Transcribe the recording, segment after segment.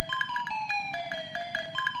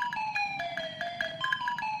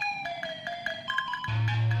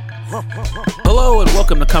Hello and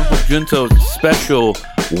welcome to Comic Book Junto's special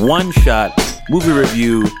one-shot movie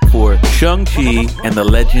review for Shang-Chi and the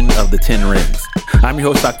Legend of the Ten Rings. I'm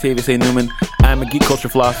your host, Octavius A. Newman. I'm a geek culture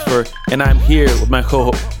philosopher, and I'm here with my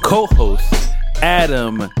co-host,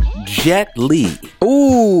 Adam Jet Li.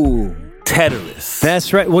 Ooh. Teteris.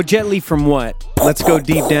 That's right. Well, Jet Li from what? Let's go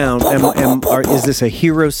deep down. Is this a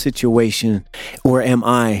hero situation, or am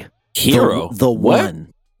I Hero? The one?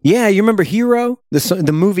 Yeah, you remember Hero? The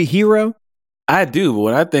movie Hero? I do, but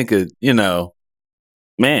when I think of,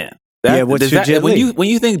 man. What's your Jet Li? When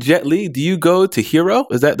you think Jet Li, do you go to Hero?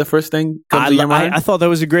 Is that the first thing comes to your mind? I thought that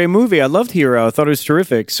was a great movie. I loved Hero. I thought it was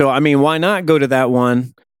terrific. So, I mean, why not go to that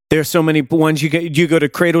one? There's so many ones. You go to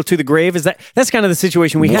Cradle to the Grave. That's kind of the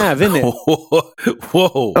situation we have, isn't it?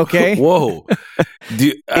 Whoa. Okay. Whoa.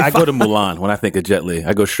 I go to Mulan when I think of Jet Li.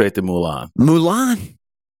 I go straight to Mulan. Mulan?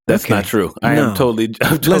 That's not true. I'm totally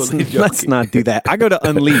joking. Let's not do that. I go to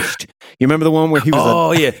Unleashed. You remember the one where he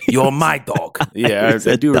was yeah. You're my dog. Yeah,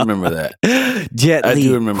 I do remember that. Jet Li. I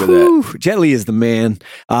do remember that. Jet Li is the man.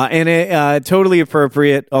 And it totally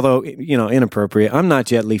appropriate, although, inappropriate. I'm not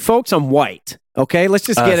Jet Li. Folks, I'm white. Okay, let's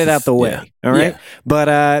just get it out the way. Yeah. All right. Yeah.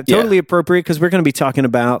 But totally appropriate because we're going to be talking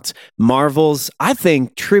about Marvel's, I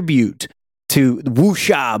think, tribute to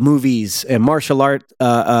wuxia movies and martial art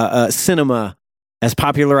cinema as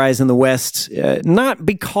popularized in the West, not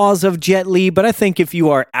because of Jet Li, but I think if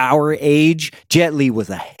you are our age, Jet Li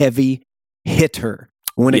was a heavy hitter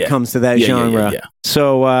when it comes to that genre. Yeah.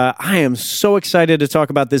 So I am so excited to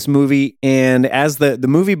talk about this movie. And as the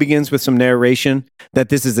movie begins with some narration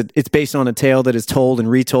that it's based on a tale that is told and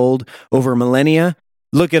retold over millennia,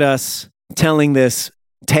 look at us telling this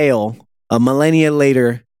tale a millennia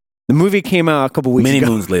later. The movie came out a couple weeks ago. Many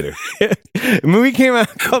moons later. The movie came out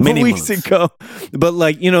a couple weeks ago. But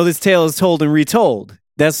this tale is told and retold.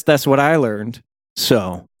 That's what I learned.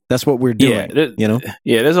 So that's what we're doing.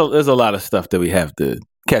 Yeah, there's a lot of stuff that we have to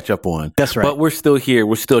catch up on. That's right. But we're still here.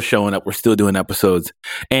 We're still showing up. We're still doing episodes.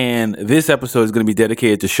 And this episode is going to be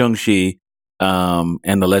dedicated to Shang-Chi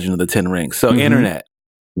and the Legend of the Ten Rings. So, Internet,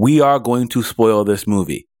 we are going to spoil this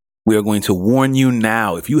movie. We are going to warn you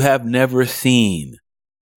now. If you have never seen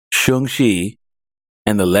Shang-Chi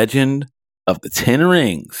and the Legend of the Ten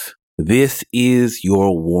Rings, this is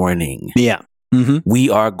your warning. Yeah. Mm-hmm. We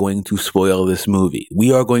are going to spoil this movie.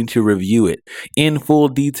 We are going to review it in full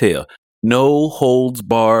detail. No holds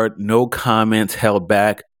barred, no comments held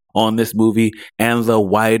back on this movie and the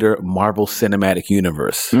wider Marvel Cinematic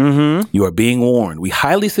Universe. Mm-hmm. You are being warned. We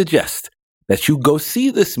highly suggest that you go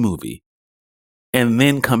see this movie and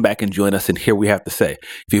then come back and join us and hear what we have to say.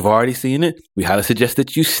 If you've already seen it, we highly suggest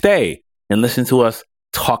that you stay and listen to us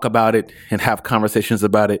talk about it and have conversations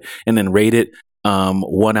about it and then rate it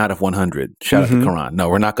 1 out of 100. Shout out to Quran. No,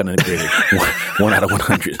 we're not going to rate it 1 out of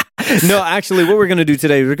 100. No, actually, what we're going to do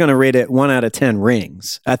today, we're going to rate it 1 out of 10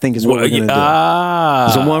 rings, I think is what we're going to do.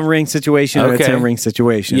 It's a 1 ring situation or a 10 ring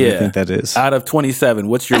situation. Yeah. I think that is. Out of 27,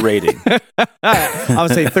 what's your rating? I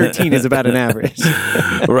would say 13 is about an average.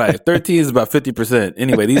 Right. 13 is about 50%.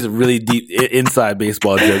 Anyway, these are really deep inside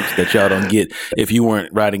baseball jokes that y'all don't get if you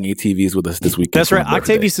weren't riding ATVs with us this weekend. That's right.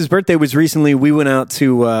 Octavius' birthday was recently. We went out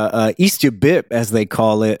to East Bip, as they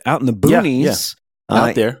call it, out in the boonies. Yeah.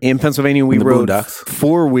 Out there. In Pennsylvania, we rode boondocks.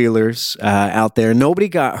 4-wheelers out there. Nobody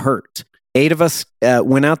got hurt. 8 of us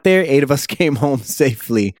went out there. 8 of us came home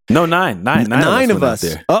safely. No, 9. 9 of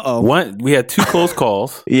us. Uh-oh. We had 2 close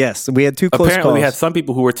calls. Yes, we had 2 close calls. Apparently, we had some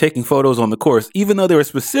people who were taking photos on the course, even though they were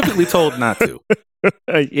specifically told not to.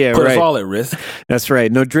 Yeah, Put right. us all at risk. That's right.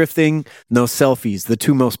 No drifting, no selfies. The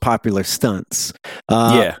 2 most popular stunts.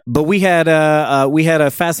 But we had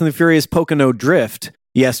a Fast and the Furious Pocono drift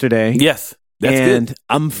yesterday. Yes. That's good.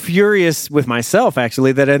 I'm furious with myself,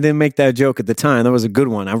 actually, that I didn't make that joke at the time. That was a good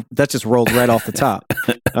one. That just rolled right off the top.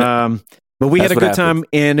 But we had a good time,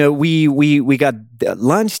 and we got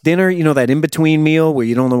lunch, dinner, that in-between meal where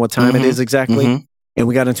you don't know what time it is exactly. And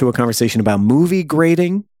we got into a conversation about movie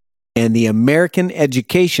grading and the American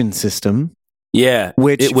education system. Yeah,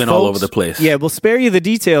 which it went all over the place. Yeah, we'll spare you the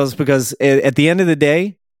details because at the end of the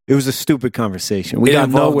day, it was a stupid conversation. We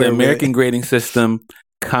got nowhere. The American grading system,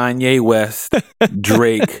 Kanye West,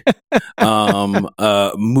 Drake,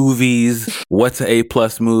 movies. What's an A+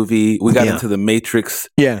 movie? We got into the Matrix.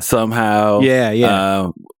 Somehow.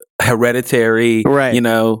 Hereditary. Right.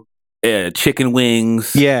 Chicken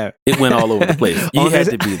wings. Yeah. It went all over the place. You had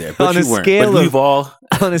to be there, but you weren't. But we've all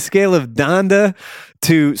on a scale of Donda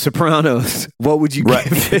to Sopranos, what would you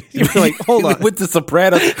give it? You're like, hold on. With the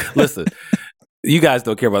Sopranos, listen. you guys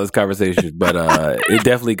don't care about this conversation, but it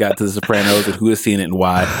definitely got to The Sopranos and who has seen it and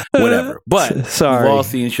why, whatever. But Sorry. we've all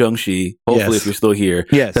seen Shang-Chi. Hopefully, if you're still here,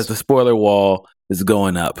 that the spoiler wall is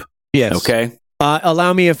going up. Yes. Okay.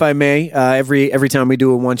 Allow me, if I may, every time we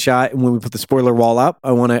do a one shot and when we put the spoiler wall up,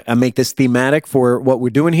 I want to make this thematic for what we're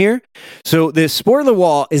doing here. So the spoiler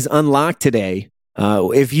wall is unlocked today.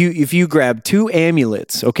 If you grab 2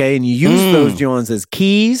 amulets, okay, and you use those Johns as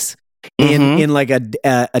keys in like a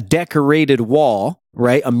decorated wall,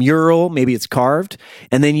 right? A mural, maybe it's carved,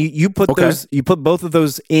 and then you put both of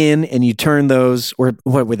those in, and you turn those, or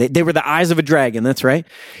what were they? They were the eyes of a dragon. That's right.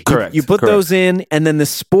 Correct. You put those in, and then the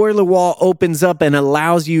spoiler wall opens up and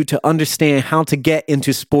allows you to understand how to get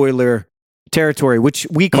into spoiler territory, which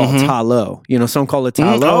we call Ta Lo. You know, some call it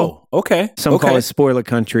Ta Lo. Oh, okay. Some call it spoiler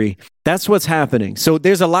country. That's what's happening. So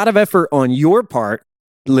there's a lot of effort on your part,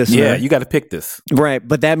 listener. Yeah, you got to pick this. Right.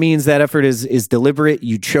 But that means that effort is deliberate.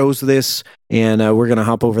 You chose this, and we're going to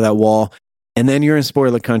hop over that wall. And then you're in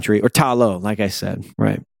spoiler country, or Ta Lo, like I said.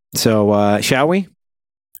 Right. So shall we?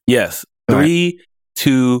 Yes. 3,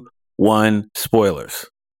 2, 1, spoilers.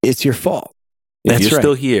 It's your fault. If you're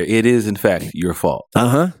still here, it is in fact your fault.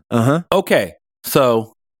 Okay.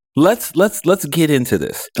 So let's get into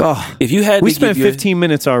this. Oh, if you had we spent 15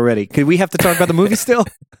 minutes already. Could we have to talk about the movie still?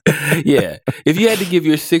 Yeah. If you had to give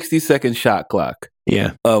your 60-second shot clock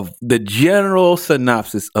of the general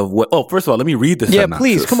synopsis of what... Oh, first of all, let me read the synopsis. Yeah,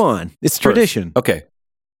 please. Come on. It's tradition. Okay.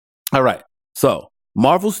 All right. So,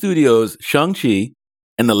 Marvel Studios' Shang-Chi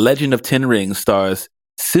and the Legend of Ten Rings stars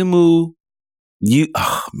Simu...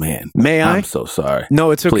 oh, man. May I? I'm so sorry. No,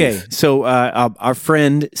 it's okay. Please. So, our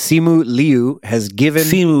friend Simu Liu has given...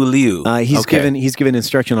 Simu Liu. He's given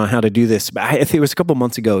instruction on how to do this. I think it was a couple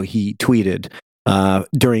months ago he tweeted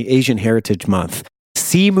during Asian Heritage Month,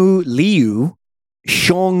 Simu Liu,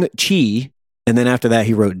 Shang-Chi, and then after that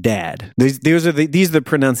he wrote Dad. These are the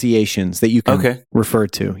pronunciations that you can refer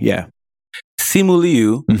to. Yeah. Simu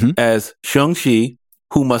Liu as Shang-Chi,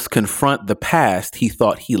 who must confront the past he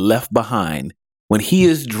thought he left behind when he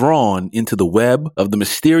is drawn into the web of the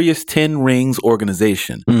mysterious Ten Rings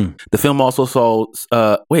organization. The film also saw...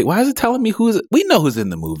 wait, why is it telling me who's... We know who's in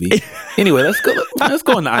the movie. Anyway, let's go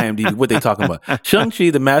on to IMDb, what they talking about. Shang-Chi,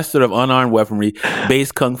 the master of unarmed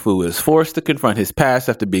weaponry-based kung fu, is forced to confront his past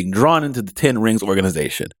after being drawn into the Ten Rings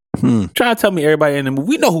organization. Trying to tell me everybody in the movie.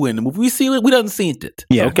 We know who in the movie. We see it. We done seen it.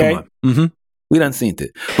 Yeah, okay? Come on. We done seen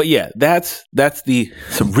it. But yeah, that's the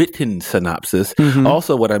written synopsis.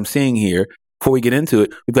 Also, what I'm seeing here, before we get into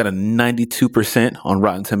it, we've got a 92% on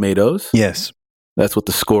Rotten Tomatoes. Yes. That's what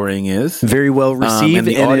the scoring is. Very well received, and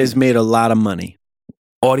it has made a lot of money.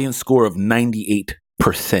 Audience score of 98%.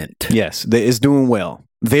 Yes, that is doing well.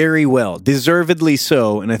 Very well. Deservedly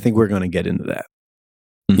so, and I think we're going to get into that.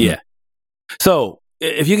 Yeah. So,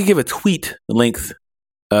 if you could give a tweet length,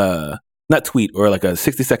 not tweet, or like a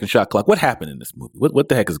 60-second shot clock, what happened in this movie? What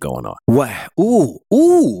the heck is going on? What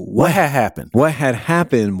had happened? What had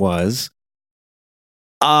happened was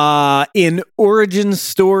an origin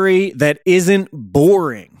story that isn't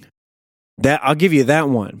boring. That I'll give you that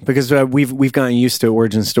one, because we've gotten used to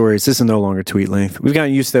origin stories. This is no longer tweet length. We've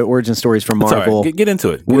gotten used to origin stories from Marvel. Get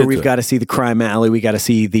into it. We've got to see the crime alley. We got to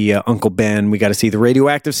see the Uncle Ben. We got to see the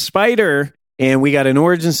radioactive spider. And we got an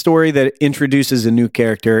origin story that introduces a new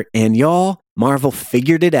character. And y'all, Marvel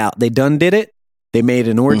figured it out. They done did it. They made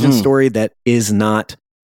an origin story that is not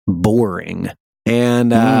boring.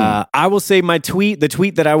 And I will say the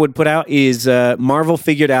tweet that I would put out is Marvel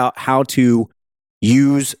figured out how to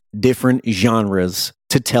use different genres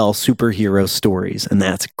to tell superhero stories. And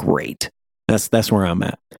that's great. That's where I'm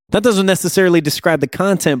at. That doesn't necessarily describe the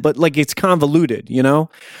content, but like it's convoluted, you know?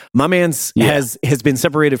 My man's has been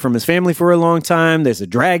separated from his family for a long time. There's a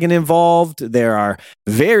dragon involved. There are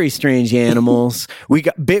very strange animals. We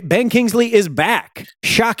got Ben Kingsley is back.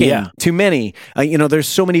 Shocking to many. There's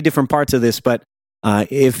so many different parts of this, but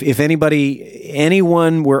if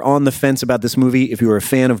anyone were on the fence about this movie, if you were a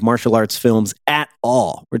fan of martial arts films at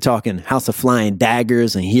all, we're talking House of Flying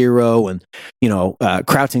Daggers and Hero and,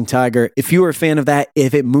 Crouching Tiger. If you were a fan of that,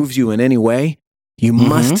 if it moves you in any way, you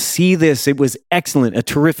must see this. It was excellent. A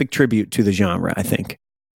terrific tribute to the genre, I think.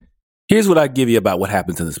 Here's what I give you about what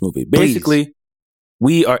happens in this movie. Basically,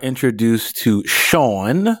 we are introduced to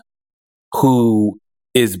Sean, who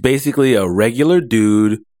is basically a regular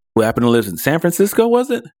dude who happened to live in San Francisco,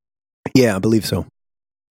 was it? Yeah, I believe so.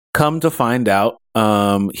 Come to find out,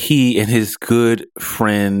 he and his good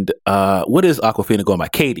friend, what is Awkwafina going by?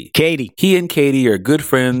 Katie. He and Katie are good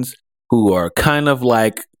friends who are kind of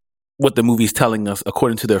like what the movie's telling us,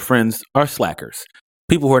 according to their friends, are slackers.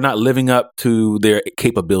 people who are not living up to their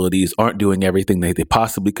capabilities, aren't doing everything they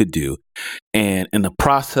possibly could do. And in the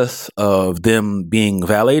process of them being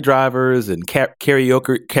valet drivers and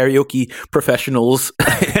karaoke professionals,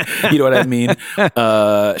 you know what I mean?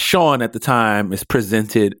 Sean at the time is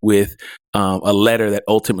presented with a letter that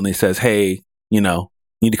ultimately says, hey, you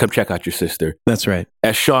need to come check out your sister. That's right.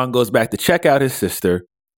 As Sean goes back to check out his sister,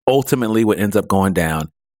 ultimately what ends up going down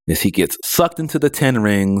is he gets sucked into the 10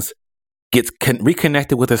 rings, gets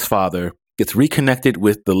reconnected with his father, gets reconnected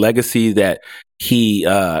with the legacy that he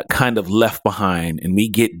kind of left behind. And we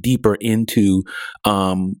get deeper into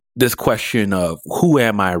this question of who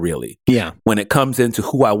am I really? Yeah. When it comes into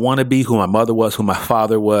who I want to be, who my mother was, who my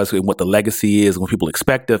father was, and what the legacy is, when people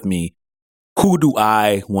expect of me, who do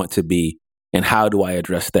I want to be? And how do I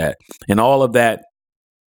address that? And all of that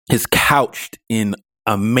is couched in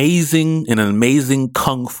an amazing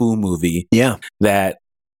kung fu movie. Yeah. That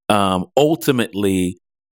ultimately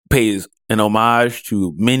pays an homage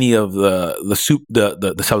to many of the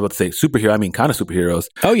superhero. I mean, kind of superheroes.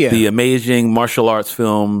 Oh yeah. The amazing martial arts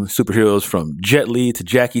film superheroes from Jet Li to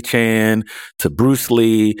Jackie Chan to Bruce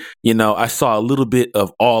Lee. I saw a little bit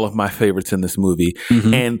of all of my favorites in this movie.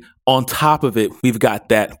 Mm-hmm. And on top of it, we've got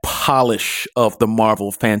that polish of the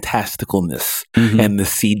Marvel fantasticalness and the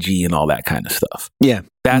CG and all that kind of stuff. Yeah.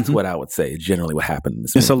 That's what I would say generally what happened in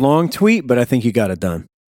this movie. It's a long tweet, but I think you got it done.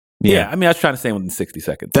 Yeah. I mean, I was trying to say it within 60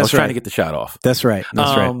 seconds. I was trying to get the shot off. That's right.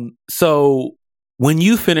 So when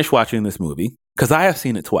you finish watching this movie, because I have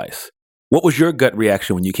seen it twice, what was your gut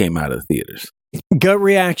reaction when you came out of the theaters? Gut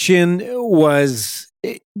reaction was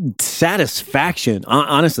satisfaction,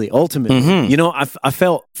 honestly, ultimately. I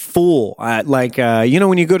felt full.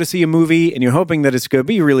 When you go to see a movie and you're hoping that it's good,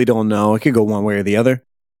 but you really don't know. It could go one way or the other.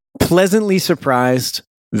 Pleasantly surprised,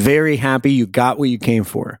 very happy you got what you came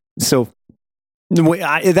for. So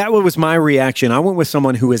that was my reaction. I went with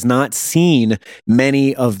someone who has not seen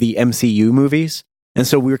many of the MCU movies. And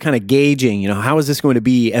so we were kind of gauging, how is this going to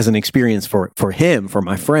be as an experience for him, for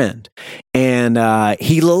my friend? And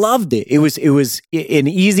he loved it. It was an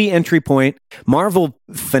easy entry point. Marvel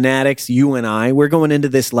fanatics, you and I, we're going into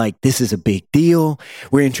this like, this is a big deal.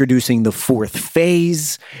 We're introducing the fourth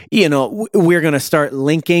phase. We're going to start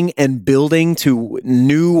linking and building to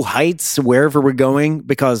new heights wherever we're going,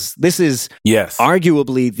 because this is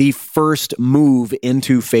arguably the first move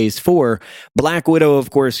into phase 4. Black Widow, of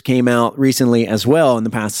course, came out recently as well in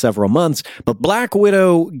the past several months, but Black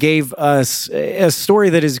Widow gave us a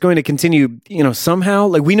story that is going to continue, somehow.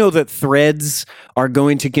 Like, we know that threads are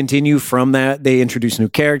going to continue from that. They introduce new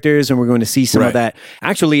characters, and we're going to see some of that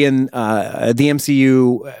actually in the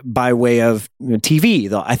MCU by way of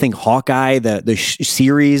TV. I think Hawkeye, the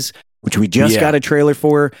series, which we just got a trailer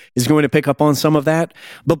for, is going to pick up on some of that.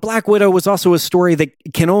 But Black Widow was also a story that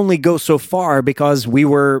can only go so far, because we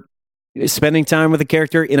were spending time with a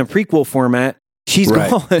character in a prequel format. She's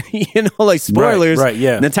gone, spoilers. Right,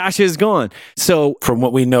 yeah. Natasha is gone. So from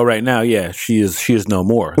what we know right now, she is no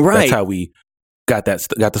more. Right. That's how we got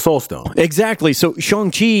the Soul Stone. Exactly. So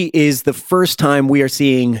Shang-Chi is the first time we are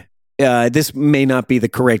seeing, this may not be the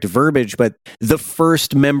correct verbiage, but the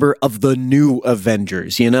first member of the new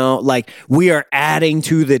Avengers, we are adding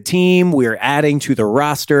to the team. We are adding to the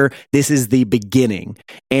roster. This is the beginning.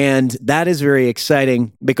 And that is very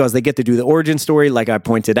exciting, because they get to do the origin story, like I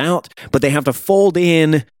pointed out, but they have to fold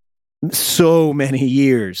in so many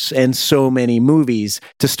years and so many movies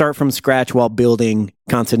to start from scratch while building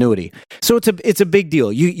continuity. So it's a big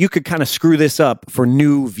deal. You could kind of screw this up for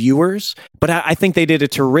new viewers, but I think they did a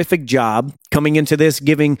terrific job coming into this,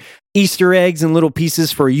 giving Easter eggs and little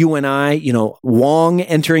pieces for you and I, Wong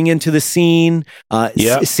entering into the scene,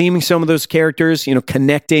 seeing some of those characters,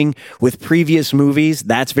 connecting with previous movies.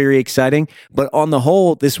 That's very exciting. But on the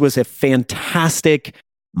whole, this was a fantastic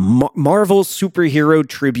Marvel superhero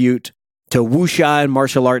tribute to wuxia and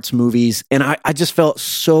martial arts movies, and I just felt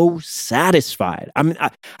so satisfied. I mean, I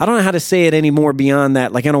don't know how to say it anymore beyond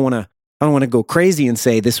that. Like, I don't want to go crazy and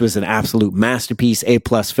say this was an absolute masterpiece, A+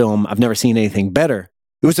 film. I've never seen anything better.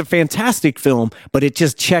 It was a fantastic film, but it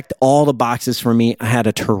just checked all the boxes for me. I had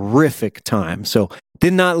a terrific time, so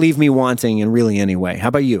did not leave me wanting in really any way. How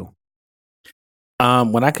about you?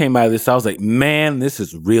 When I came out of this, I was like, man, this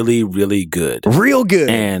is really, really good. Real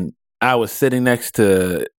good. And I was sitting next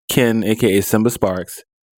to Ken, aka Simba Sparks,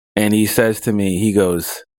 and he says to me, he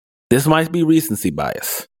goes, this might be recency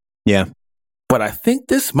bias. Yeah. But I think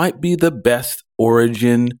this might be the best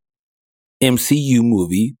origin MCU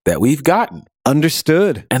movie that we've gotten.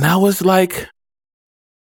 Understood. And I was like,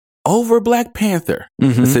 over Black Panther.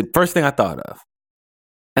 That's the first thing I thought of.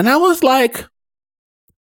 And I was like,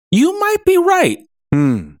 you might be right.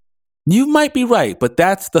 You might be right, but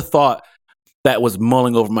that's the thought that was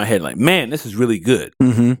mulling over my head. Like, man, this is really good.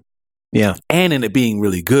 Mm-hmm. Yeah. And in it being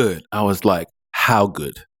really good, I was like, how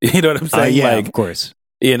good? You know what I'm saying? Yeah, like, of course.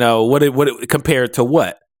 You know, what it compared to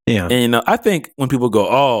what? Yeah. And, you know, I think when people go,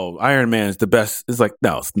 oh, Iron Man is the best, it's like,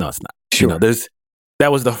 no, it's not. Sure. You know,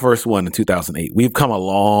 that was the first one in 2008. We've come a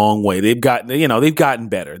long way. They've gotten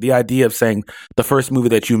better. The idea of saying the first movie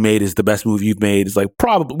that you made is the best movie you've made is like,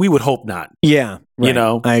 probably, we would hope not. Yeah. Right. You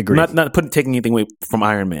know, I agree. Not taking anything away from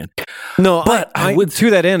Iron Man. No, but I would.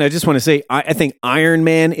 To that end, I just want to say I think Iron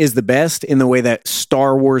Man is the best in the way that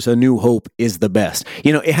Star Wars: A New Hope is the best.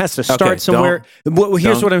 You know, it has to start somewhere. Well,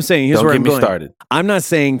 here's what I'm saying. Here's where I'm going. Started. I'm not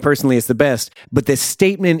saying personally it's the best, but this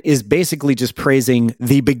statement is basically just praising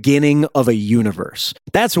the beginning of a universe.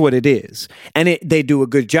 That's what it is, and they do a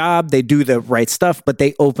good job. They do the right stuff, but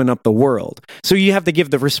they open up the world. So you have to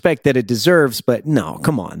give the respect that it deserves. But no,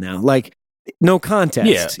 come on now, like. No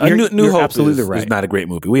context. Yeah, New Hope absolutely right. Is not a great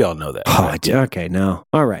movie. We all know that. Oh, right? Okay, no.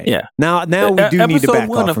 All right. Yeah. Now we do need to back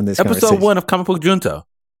off from this Episode 1 of Comic Book Junto.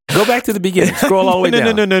 Go back to the beginning. Scroll all the way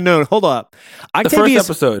down. No. Hold up. The first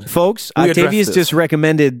episode. Folks, Octavius just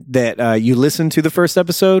recommended that you listen to the first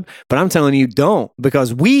episode, but I'm telling you, don't,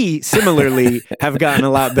 because we similarly have gotten a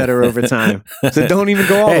lot better over time. So don't even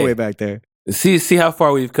go all the way back there. See how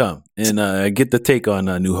far we've come and get the take on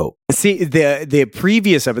New Hope. See, the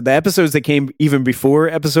previous episode, the episodes that came even before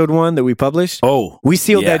episode 1 that we published, we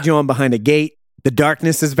sealed that joint behind a gate. The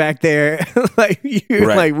darkness is back there. Like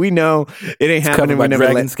we know it ain't happening. By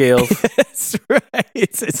dragon scales. That's right.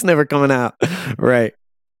 It's never coming out. Right.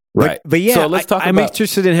 Right. But yeah, so let's talk I'm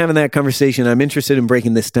interested in having that conversation. I'm interested in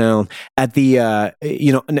breaking this down at the,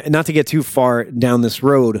 not to get too far down this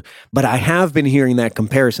road, but I have been hearing that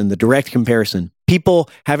comparison, the direct comparison, people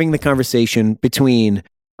having the conversation between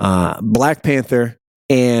Black Panther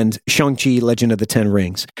and Shang-Chi, Legend of the Ten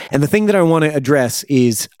Rings. And the thing that I want to address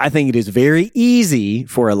is I think it is very easy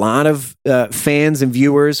for a lot of fans and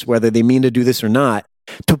viewers, whether they mean to do this or not,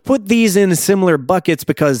 to put these in similar buckets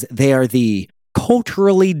because they are the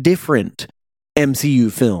culturally different MCU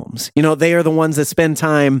films. You know, they are the ones that spend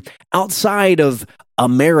time outside of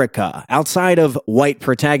America, outside of white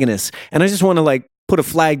protagonists. And I just want to put a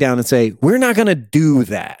flag down and say, we're not going to do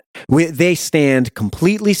that. They stand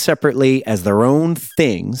completely separately as their own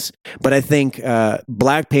things. But I think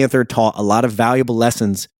Black Panther taught a lot of valuable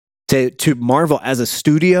lessons to Marvel as a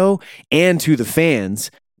studio and to the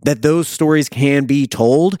fans, that those stories can be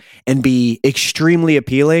told and be extremely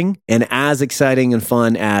appealing and as exciting and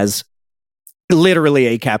fun as literally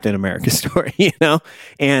a Captain America story, you know?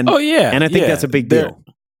 And and I think that's a big deal.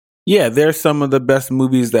 They're some of the best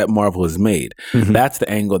movies that Marvel has made. Mm-hmm. That's the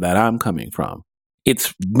angle that I'm coming from.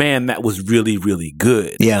 It's, man, that was really, really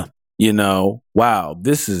good. Yeah. You know, wow,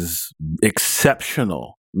 this is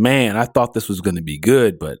exceptional. Man, I thought this was going to be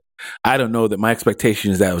good, but I don't know that my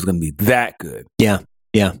expectation is that it was going to be that good. Yeah.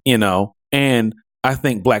 Yeah. You know, and I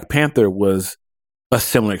think Black Panther was a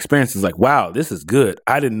similar experience. It's like, wow, this is good.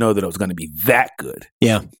 I didn't know that it was going to be that good.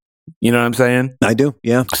 Yeah. You know what I'm saying? I do.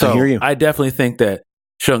 Yeah. So I hear you. I definitely think that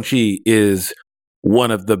Shang-Chi is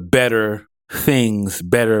one of the better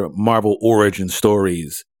Marvel origin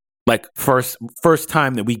stories. Like first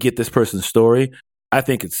time that we get this person's story, I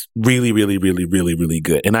think it's really, really, really, really, really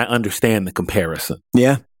good. And I understand the comparison.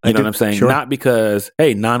 Yeah. You know what I'm saying? Sure. Not because,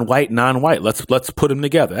 hey, non-white. Let's put them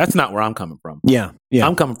together. That's not where I'm coming from. Yeah.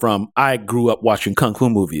 I'm coming from, I grew up watching Kung Fu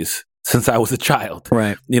movies since I was a child.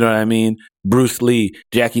 Right. You know what I mean? Bruce Lee,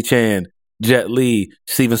 Jackie Chan, Jet Li,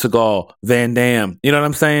 Steven Seagal, Van Damme. You know what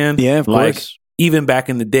I'm saying? Yeah, of course. Even back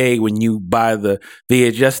in the day when you buy the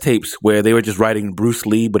VHS tapes where they were just writing Bruce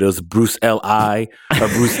Lee, but it was Bruce L.I. or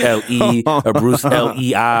Bruce L.E. or Bruce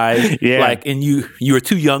L.E.I. Yeah. And you were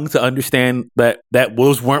too young to understand that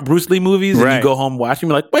those weren't Bruce Lee movies. And you go home watching,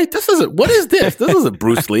 you're like, wait, what is this? This isn't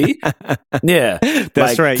Bruce Lee. Yeah.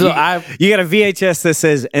 That's right. So you got a VHS that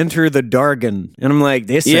says Enter the Dragon. And I'm like,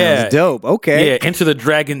 this sounds dope. Okay. Yeah, Enter the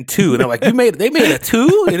Dragon 2. And they're like, they made a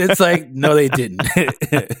 2? And it's like, no, they didn't.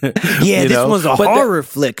 Yeah, this was a horror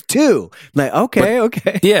flick too. Like,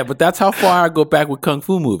 okay. Yeah, but that's how far I go back with Kung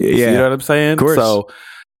Fu movies. Yeah. You know what I'm saying? Of course. So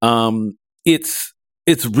it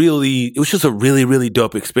was just a really, really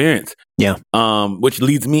dope experience. Yeah. Which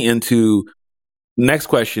leads me into next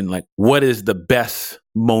question, like, what is the best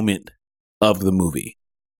moment of the movie?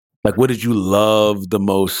 Like, what did you love the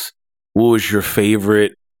most? What was your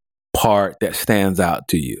favorite part that stands out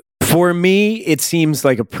to you? For me, it seems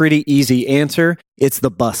like a pretty easy answer. It's the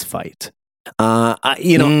bus fight.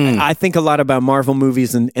 I think a lot about Marvel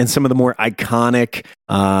movies and some of the more iconic,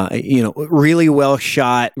 really well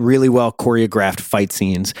shot, really well choreographed fight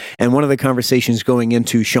scenes. And one of the conversations going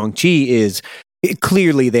into Shang-Chi is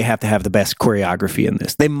clearly they have to have the best choreography in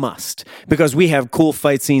this. They must, because we have cool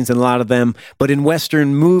fight scenes in a lot of them. But in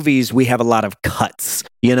Western movies, we have a lot of cuts.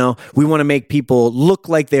 We want to make people look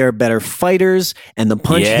like they're better fighters and the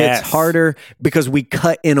punch hits harder because we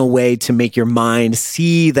cut in a way to make your mind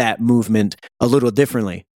see that movement a little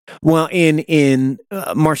differently. Well, in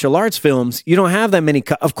martial arts films, you don't have that many.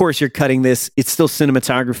 Of course, you're cutting this. It's still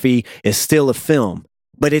cinematography. It's still a film,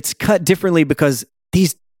 but it's cut differently because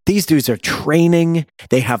these dudes are training.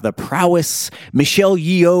 They have the prowess. Michelle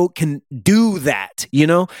Yeoh can do that,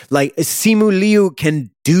 like Simu Liu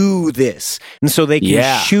can do this. And so they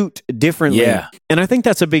can shoot differently. Yeah. And I think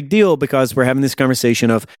that's a big deal because we're having this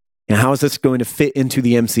conversation of how is this going to fit into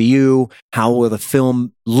the MCU? How will the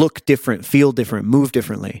film look different, feel different, move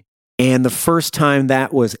differently? And the first time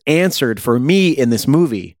that was answered for me in this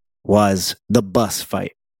movie was the bus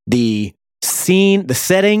fight. The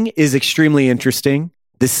setting is extremely interesting.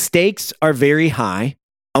 The stakes are very high.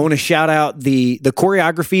 I want to shout out the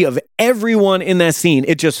choreography of everyone in that scene.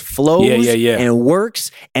 It just flows and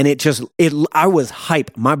works. And I was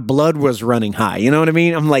hype. My blood was running high. You know what I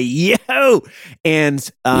mean? I'm like, yo. And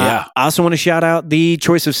I also want to shout out the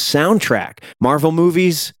choice of soundtrack. Marvel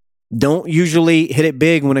movies don't usually hit it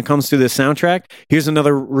big when it comes to the soundtrack. Here's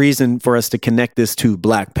another reason for us to connect this to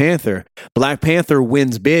Black Panther. Black Panther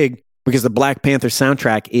wins big because the Black Panther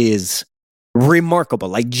soundtrack is remarkable,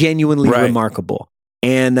 like genuinely remarkable.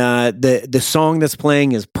 And the song that's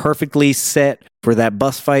playing is perfectly set for that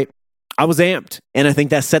bus fight. I was amped, and I think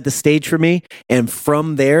that set the stage for me. And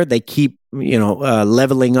from there, they keep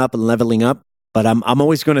leveling up and leveling up. But I'm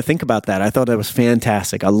always going to think about that. I thought that was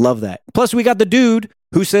fantastic. I love that. Plus, we got the dude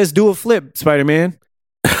who says "do a flip, Spider-Man."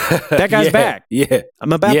 That guy's back. Yeah,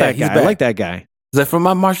 I'm about that guy. I like that guy. Is that from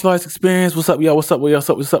my martial arts experience? What's up, y'all? What's up, y'all?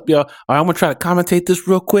 What's up, y'all? All right, I'm going to try to commentate this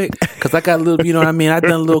real quick because I got a little, you know what I mean? I've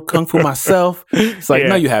done a little kung fu myself. It's like,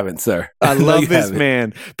 no, you haven't, sir. I love this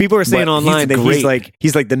man. People are saying online that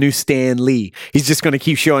he's like the new Stan Lee. He's just going to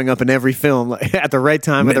keep showing up in every film at the right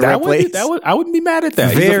time, at the right place. I wouldn't be mad at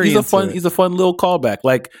that. He's a fun little callback.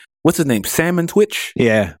 Like, what's his name? Salmon Twitch?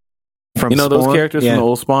 Yeah. From Spawn? Those characters from the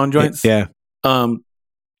old Spawn joints? Yeah.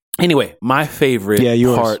 Anyway, my favorite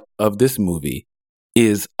part of this movie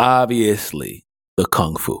is obviously the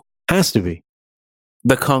kung fu. Has to be.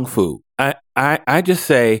 The kung fu. I just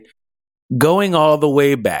say, going all the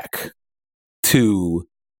way back to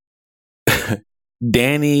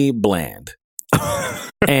Danny Bland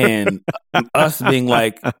and us being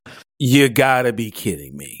like, you gotta be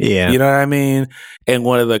kidding me. Yeah. You know what I mean? And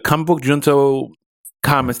one of the comic book junto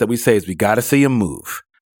comments that we say is, we gotta see him move.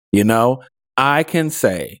 I can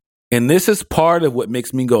say, and this is part of what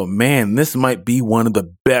makes me go, man, this might be one of the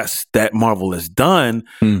best that Marvel has done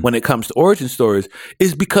when it comes to origin stories,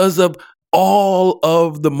 is because of all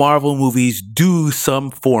of the Marvel movies do some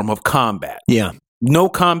form of combat. Yeah. No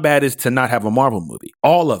combat is to not have a Marvel movie.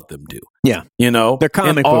 All of them do. Yeah. They're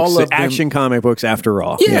comic books, action comic books after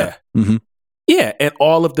all. Yeah. Mm-hmm. Yeah. And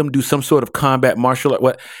all of them do some sort of combat, martial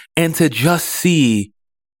art. And to just see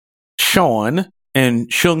Sean and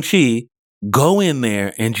Shang-Chi go in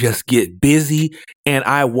there and just get busy, and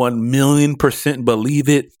I 1,000,000% believe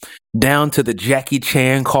it, down to the Jackie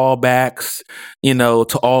Chan callbacks,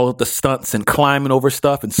 to all of the stunts and climbing over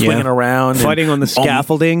stuff and swinging around. Fighting on the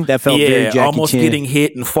scaffolding, that felt very Jackie almost Chan. Getting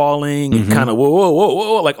hit and falling and kind of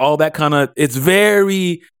whoa, like all that kind of, it's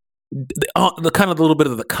very, the kind of a little bit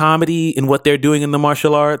of the comedy in what they're doing in the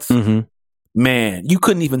martial arts. Mm-hmm. Man, you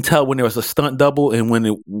couldn't even tell when there was a stunt double and when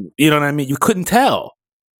you know what I mean? You couldn't tell.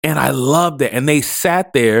 And I loved it. And they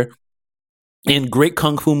sat there in great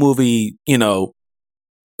kung fu movie,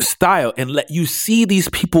 style and let you see these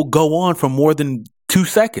people go on for more than 2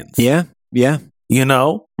 seconds. Yeah. Yeah.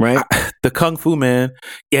 Right. The kung fu, man.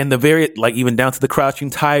 And the very, like, even down to the Crouching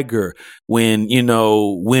Tiger when,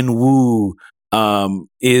 Win Wu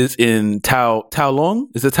is in Tao Long.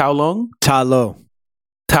 Is it Tao Long? Tao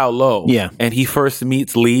Lo. Yeah. And he first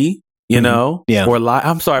meets Lee. Yeah. Or lie.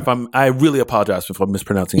 I'm sorry I really apologize if I'm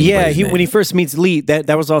mispronouncing. Yeah, when he first meets Lee,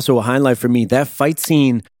 that was also a highlight for me. That fight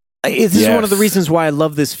scene. This is one of the reasons why I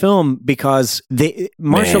love this film, because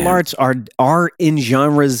martial arts are in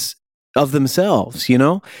genres of themselves. You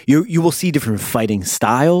know, you will see different fighting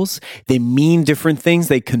styles. They mean different things.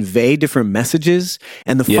 They convey different messages.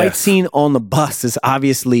 And the fight scene on the bus is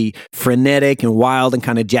obviously frenetic and wild and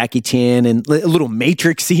kind of Jackie Chan and a little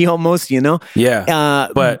Matrix-y almost, you know? Yeah.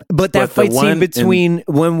 But that fight scene between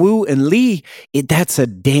Wenwu and Lee, that's a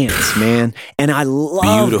dance, man. And I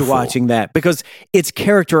loved watching that because it's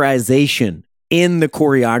characterization in the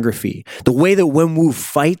choreography. The way that Wenwu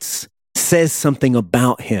fights says something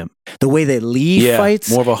about him. The way that Lee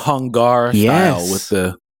fights, more of a Hung Gar style with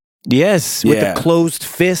the with the closed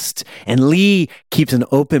fist, and Lee keeps an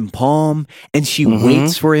open palm, and she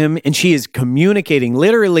waits for him, and she is communicating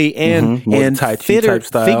literally and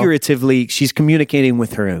figuratively. She's communicating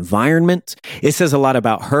with her environment. It says a lot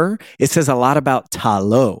about her. It says a lot about Ta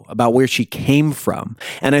Lo, about where she came from,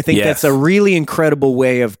 and I think that's a really incredible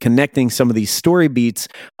way of connecting some of these story beats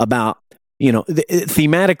about. You know,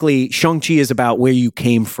 thematically, Shang-Chi is about where you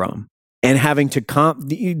came from and having to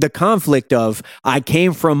the conflict of, I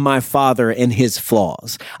came from my father and his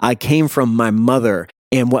flaws. I came from my mother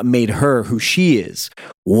and what made her who she is.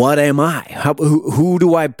 What am I? Who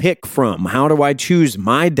do I pick from? How do I choose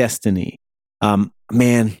my destiny?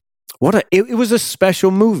 Man, it was a special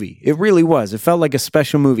movie. It really was. It felt like a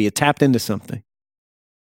special movie. It tapped into something.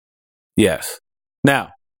 Yes. Now,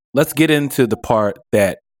 let's get into the part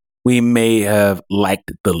that we may have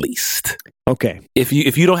liked the least. Okay. If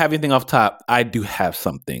you don't have anything off top, I do have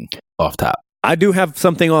something off top. I do have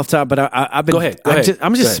something off top, but I've been. Go ahead.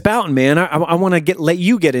 I'm just spouting, man. I want to let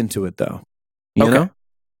you get into it, though. You know?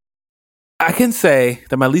 I can say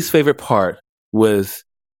that my least favorite part was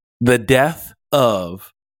the death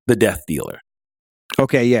of the Death Dealer.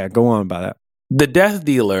 Okay, yeah, go on about that. The Death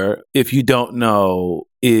Dealer, if you don't know,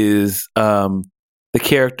 is the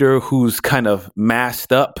character who's kind of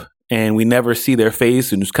masked up and we never see their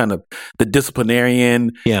face, and who's kind of the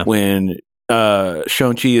disciplinarian when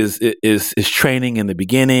Shang-Chi is training in the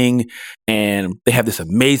beginning, and they have this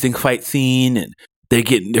amazing fight scene, and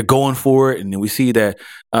they're going for it, and then we see that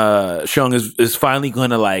Shang is finally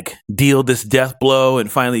going to like deal this death blow and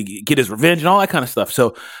finally get his revenge and all that kind of stuff.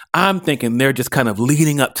 So I'm thinking they're just kind of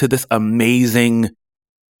leading up to this amazing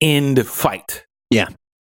end fight. Yeah.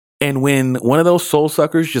 And when one of those soul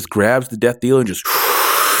suckers just grabs the Death Dealer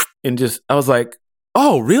and just I was like,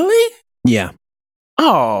 oh, really? Yeah.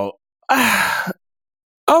 Oh,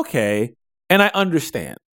 okay. And I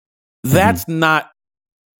understand. That's not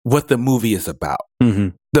what the movie is about.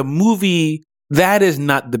 The movie, that is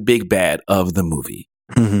not the big bad of the movie.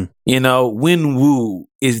 You know, Wenwu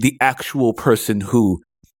is the actual person who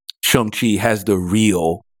Shang-Chi has the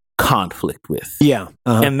real conflict with. Yeah.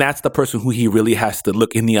 And that's the person who he really has to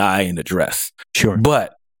look in the eye and address. Sure.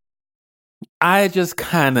 But I just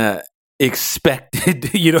kind of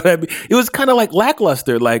expected, you know what I mean? It was kind of like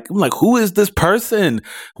lackluster. Like, I'm like, who is this person?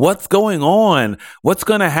 What's going on? What's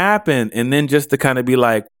going to happen? And then just to kind of be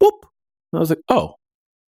like, boop. I was like, oh.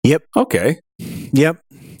 Yep. Okay. Yep.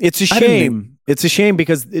 It's a shame. It's a shame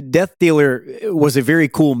because Death Dealer was a very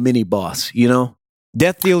cool mini boss, you know?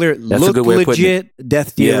 Death Dealer looked legit.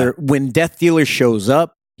 Death Dealer, when Death Dealer shows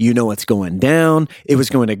up, you know what's going down. It was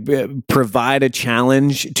going to provide a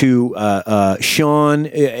challenge to Sean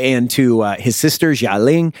and to his sister,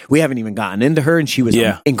 Xialing. We haven't even gotten into her, and she was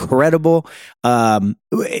incredible.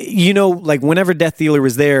 You know, like whenever Death Dealer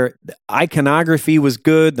was there, the iconography was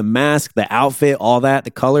good, the mask, the outfit, all that,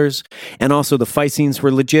 the colors, and also the fight scenes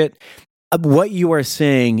were legit. What you are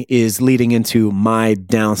saying is leading into my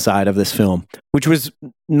downside of this film, which was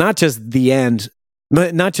not just the end,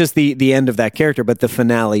 but not just the end of that character, but the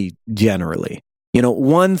finale generally. You know,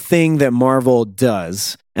 one thing that Marvel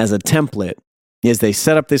does as a template is they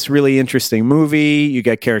set up this really interesting movie, you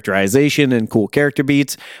get characterization and cool character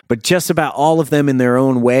beats, but just about all of them in their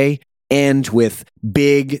own way end with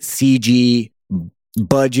big CG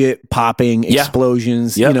budget popping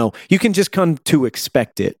explosions. You know, you can just come to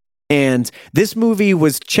expect it. And this movie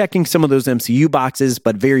was checking some of those MCU boxes,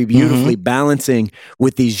 but very beautifully balancing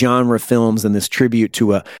with these genre films and this tribute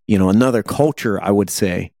to another culture, I would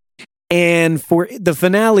say. And for the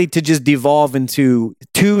finale to just devolve into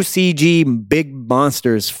two CG big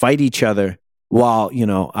monsters fight each other while, you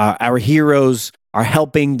know, our heroes are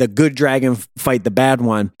helping the good dragon fight the bad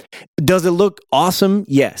one. Does it look awesome?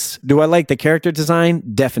 Yes. Do I like the character design?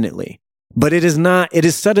 Definitely. But it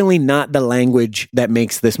is suddenly not the language that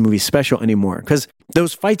makes this movie special anymore. Because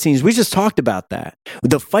those fight scenes, we just talked about that.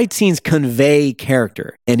 The fight scenes convey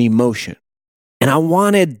character and emotion. And I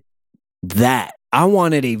wanted that. I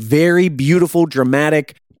wanted a very beautiful,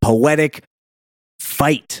 dramatic, poetic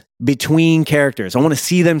fight between characters. I want to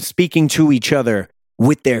see them speaking to each other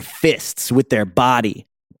with their fists, with their body.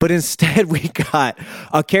 but instead we got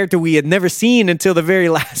a character we had never seen until the very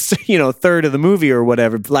last, third of the movie or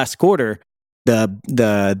whatever, last quarter.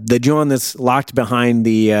 The John that's locked behind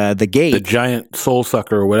the gate, the giant soul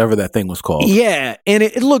sucker or whatever that thing was called. Yeah, and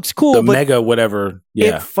it looks cool. The but mega whatever.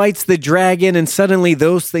 Yeah, it fights the dragon, and suddenly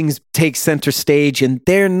those things take center stage, and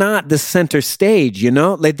they're not the center stage.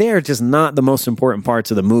 Like they are just not the most important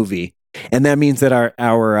parts of the movie, and that means that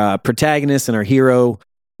our protagonist and our hero,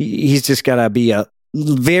 he's just got to be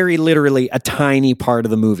very literally a tiny part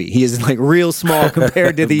of the movie. He is like real small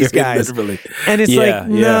compared to these guys. Literally. And it's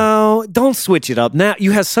no, don't switch it up. Now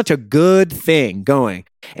you have such a good thing going.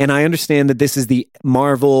 And I understand that this is the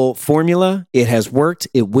Marvel formula. It has worked.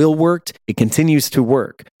 It will work. It continues to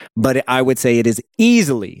work. But I would say it is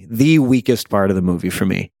easily the weakest part of the movie for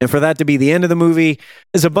me. And for that to be the end of the movie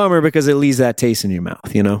is a bummer because it leaves that taste in your mouth,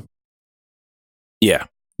 Yeah.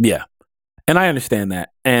 Yeah. And I understand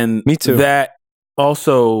that. And me too. That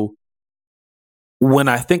also, when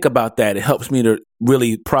I think about that, it helps me to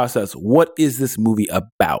really process what is this movie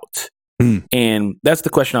about? And that's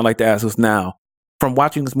the question I like to ask us now. From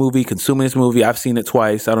watching this movie, consuming this movie, I've seen it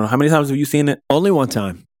twice. I don't know. How many times have you seen it? Only one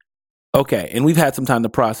time. Okay. And we've had some time to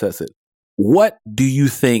process it. What do you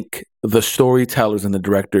think the storytellers and the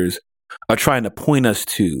directors are trying to point us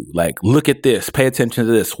to? Like, look at this, pay attention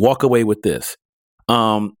to this, walk away with this.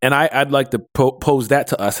 And I'd like to pose that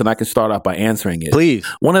to us, and I can start off by answering it. Please.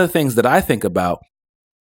 One of the things that I think about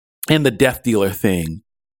in the Death Dealer thing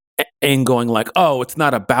and going like, oh, it's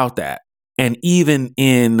not about that. And even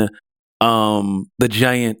in the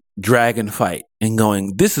giant dragon fight and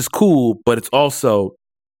going, this is cool, but it's also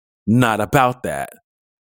not about that.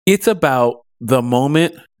 It's about the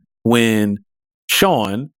moment when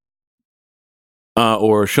Sean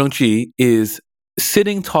or Shang-Chi is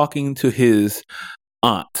sitting talking to his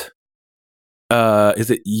aunt. Is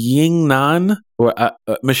it Ying Nan or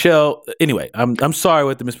Michelle? Anyway, I'm sorry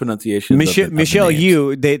with the mispronunciation. Michelle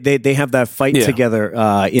Yu. They have that fight together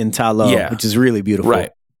in Ta Lo, which is really beautiful.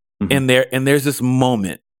 Right. Mm-hmm. And there's this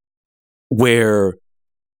moment where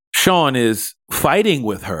Sean is fighting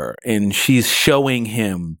with her, and she's showing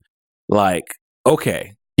him like,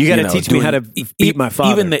 okay, you got to teach me how to beat my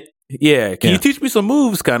father. Even can you teach me some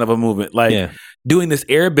moves? Kind of a movement, like doing this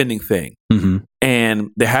airbending thing. Mm-hmm. And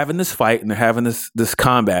they're having this fight and they're having this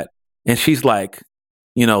combat. And she's like,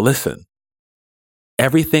 listen,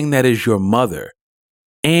 everything that is your mother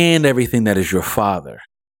and everything that is your father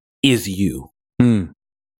is you.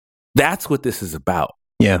 That's what this is about.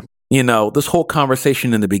 Yeah. This whole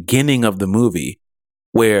conversation in the beginning of the movie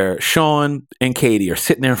where Sean and Katie are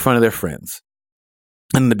sitting there in front of their friends.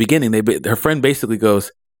 And in the beginning, her friend basically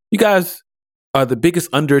goes, you guys are the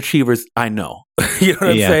biggest underachievers I know. You know what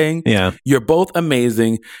I'm saying? Yeah. You're both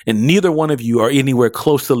amazing, and neither one of you are anywhere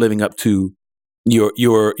close to living up to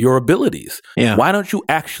your abilities. Yeah. Why don't you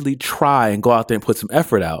actually try and go out there and put some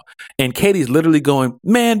effort out? And Katie's literally going,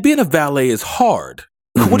 man, being a valet is hard.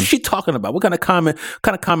 Mm-hmm. What is she talking about? What kind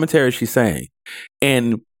of commentary is she saying?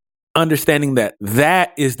 And understanding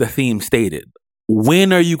that is the theme stated.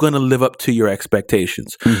 When are you going to live up to your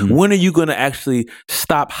expectations? Mm-hmm. When are you going to actually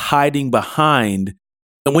stop hiding behind?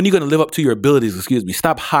 And when you're going to live up to your abilities,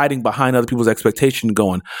 stop hiding behind other people's expectation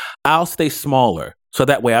going, I'll stay smaller so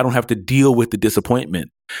that way I don't have to deal with the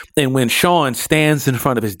disappointment. And when Sean stands in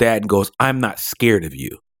front of his dad and goes, I'm not scared of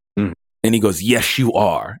you. And he goes, yes, you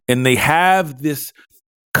are. And they have this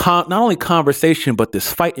not only conversation, but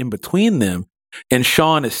this fight in between them. And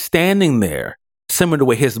Sean is standing there, similar to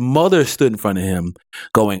where his mother stood in front of him,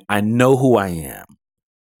 going, I know who I am.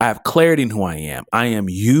 I have clarity in who I am. I am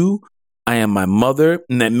you. I am my mother.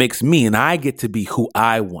 And that makes me, and I get to be who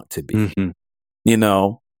I want to be.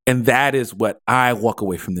 Mm-hmm. And that is what I walk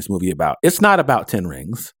away from this movie about. It's not about 10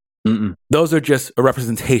 rings. Mm-mm. Those are just a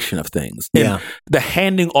representation of things. And the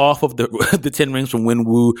handing off of the 10 rings from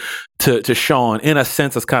Wenwu to Sean, in a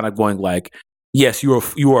sense, is kind of going like, yes, you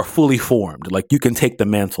are fully formed. Like, you can take the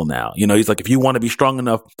mantle now. He's like, if you want to be strong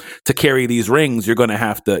enough to carry these rings, you're going to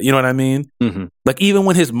have to, you know what I mean? Mm-hmm. Like, even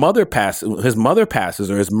when his mother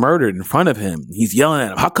passes or is murdered in front of him, he's yelling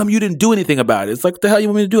at him, how come you didn't do anything about it? It's like, what the hell you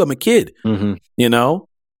want me to do? I'm a kid. Mm-hmm.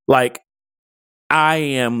 Like, I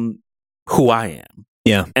am who I am.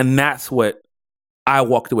 Yeah. And that's what I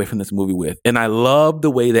walked away from this movie with. And I love the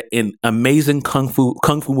way that in amazing kung fu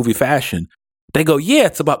movie fashion, they go, yeah,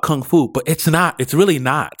 it's about kung fu, but it's not. It's really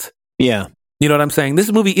not. Yeah. You know what I'm saying?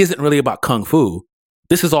 This movie isn't really about kung fu.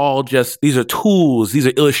 This is all these are tools, these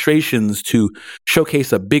are illustrations to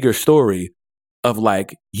showcase a bigger story of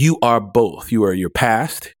like, you are both. You are your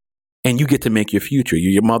past and you get to make your future.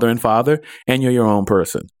 You're your mother and father and you're your own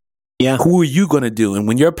person. Yeah. Who are you going to do? And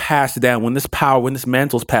when you're passed down, when this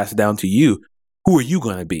mantle's passed down to you, who are you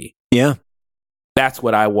going to be? Yeah. That's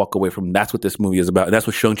what I walk away from. That's what this movie is about. That's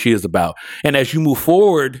what Shang-Chi is about. And as you move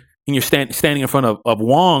forward and you're standing in front of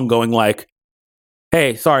Wong going like,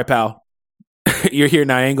 hey, sorry, pal. You're here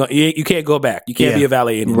now. You can't go back. You can't be a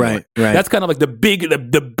valet anymore. Right. That's kind of like the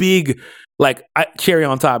big like cherry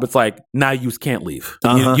on top. It's like now you can't leave.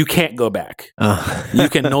 You can't go back. You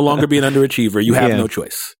can no longer be an underachiever. You have no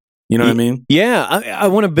choice. You know what I mean? Yeah, I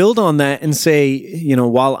want to build on that and say, you know,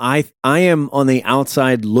 while I am on the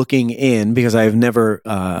outside looking in because I've never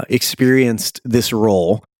experienced this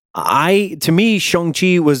role, to me,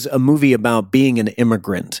 Shang-Chi was a movie about being an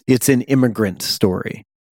immigrant. It's an immigrant story.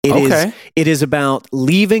 It is about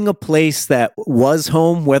leaving a place that was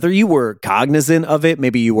home, whether you were cognizant of it,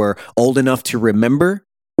 maybe you were old enough to remember,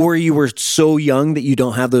 or you were so young that you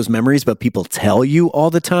don't have those memories, but people tell you all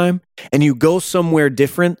the time, and you go somewhere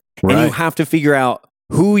different, and you have to figure out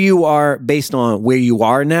who you are based on where you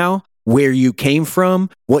are now, where you came from,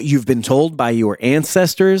 what you've been told by your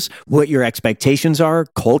ancestors, what your expectations are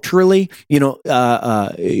culturally. You know,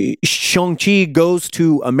 Shang-Chi goes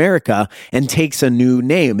to America and takes a new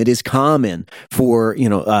name. It is common for, you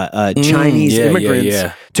know, Chinese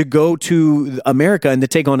immigrants to go to America and to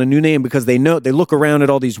take on a new name because they look around at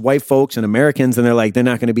all these white folks and Americans and they're like, they're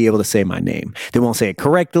not going to be able to say my name. They won't say it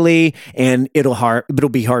correctly, and it'll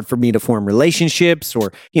be hard for me to form relationships,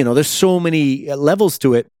 or, you know, there's so many levels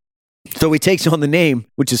to it. So he takes on the name,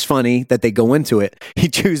 which is funny that they go into it. He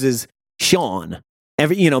chooses Sean.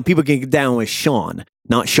 People can get down with Sean,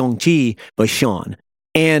 not Shang-Chi, but Sean.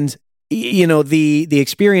 And, you know, the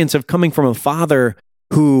experience of coming from a father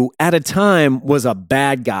who at a time was a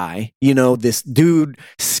bad guy, you know, this dude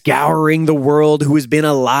scouring the world who has been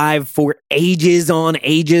alive for ages on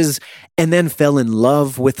ages, and then fell in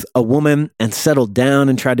love with a woman and settled down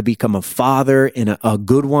and tried to become a father and a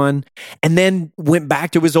good one, and then went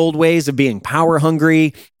back to his old ways of being power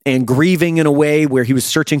hungry and grieving in a way where he was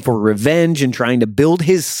searching for revenge and trying to build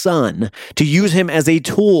his son to use him as a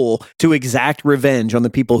tool to exact revenge on the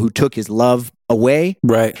people who took his love away.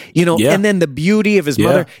 Right. You know, and then the beauty of his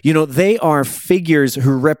mother, you know, they are figures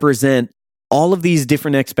who represent all of these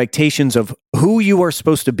different expectations of who you are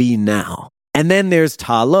supposed to be now. And then there's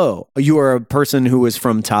Ta Lo. You are a person who is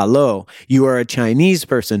from Ta Lo. You are a Chinese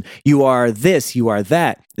person. You are this, you are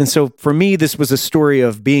that. And so for me, this was a story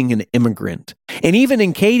of being an immigrant. And even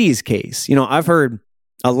in Katie's case, you know, I've heard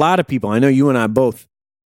a lot of people, I know you and I both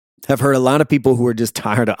have heard a lot of people who are just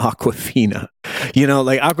tired of Awkwafina. You know,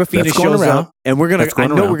 like Awkwafina shows up, and we're going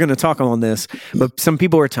to talk on this, but some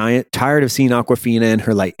people are tired of seeing Awkwafina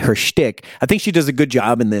and her shtick. I think she does a good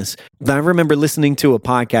job in this. But I remember listening to a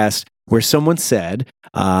podcast where someone said,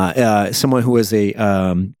 someone who was a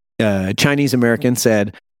Chinese American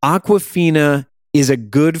said, Awkwafina is a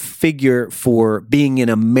good figure for being an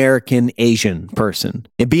American Asian person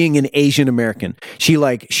and being an Asian American.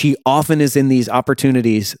 She often is in these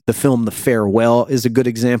opportunities. The film The Farewell is a good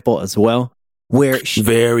example as well, where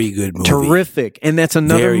very good movie. Terrific. And that's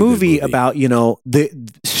another movie about, you know, the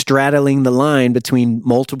straddling the line between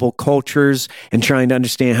multiple cultures and trying to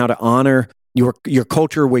understand how to honor your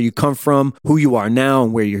culture, where you come from, who you are now,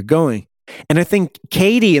 and where you're going. And I think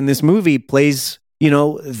Katie in this movie plays, you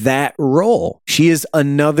know, that role. She is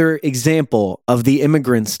another example of the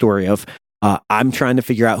immigrant story of I'm trying to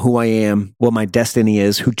figure out who I am, what my destiny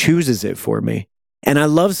is, who chooses it for me. And I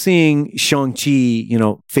love seeing Shang-Chi, you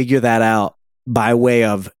know, figure that out by way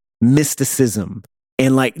of mysticism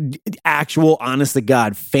and like actual, honest to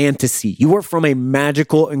God, fantasy. You are from a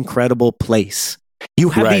magical, incredible place. You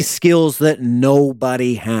have these skills that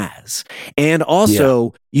nobody has. And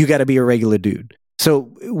also, you got to be a regular dude. So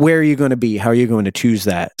where are you going to be? How are you going to choose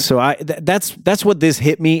that? So that's what this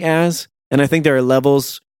hit me as. And I think there are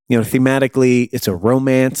levels, you know, thematically, it's a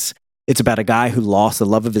romance. It's about a guy who lost the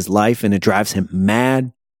love of his life and it drives him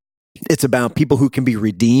mad. It's about people who can be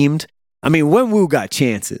redeemed. I mean, Wenwu got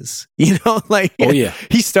chances, you know, like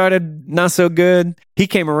he started not so good. He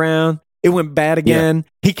came around. It went bad again.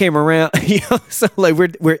 He came around. You know, so like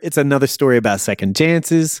it's another story about second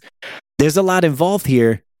chances. There's a lot involved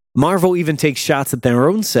here. Marvel even takes shots at their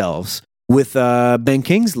own selves with Ben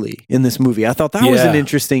Kingsley in this movie. I thought that was an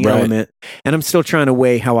interesting element, and I'm still trying to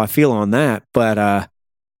weigh how I feel on that. But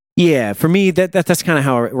for me, that's kind of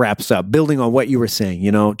how it wraps up. Building on what you were saying,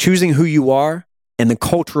 you know, choosing who you are and the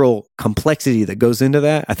cultural complexity that goes into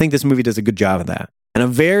that. I think this movie does a good job of that. And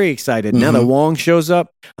I'm very excited. Now that Wong shows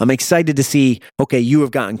up, I'm excited to see, okay, you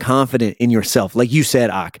have gotten confident in yourself. Like you said,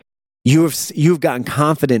 Ak, you've gotten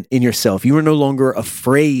confident in yourself. You are no longer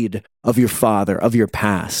afraid of your father, of your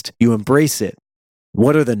past. You embrace it.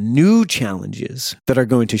 What are the new challenges that are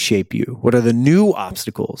going to shape you? What are the new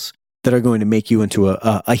obstacles that are going to make you into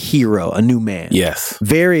a hero, a new man? Yes.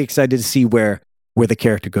 Very excited to see where the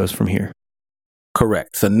character goes from here.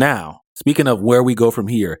 Correct. So now, speaking of where we go from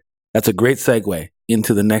here, that's a great segue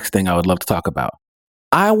into the next thing I would love to talk about.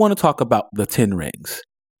 I want to talk about the 10 rings.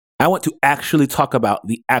 I want to actually talk about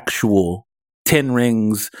the actual 10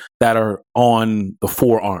 rings that are on the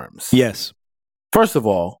forearms. Yes. First of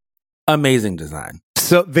all, amazing design.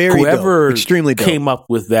 So very Whoever dope. Extremely dope. came up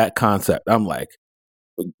with that concept, I'm like,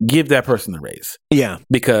 give that person a raise. Yeah.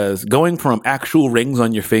 Because going from actual rings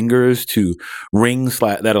on your fingers to rings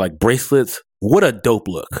that are like bracelets, what a dope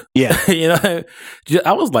look. Yeah. You know,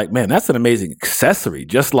 I was like, man, that's an amazing accessory.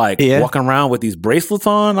 Just like walking around with these bracelets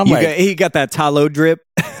on. He got that Talo drip.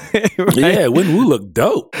 Right? Yeah, Wen-Wu looked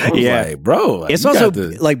dope. I was like, bro. Like, it's also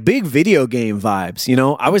like big video game vibes. You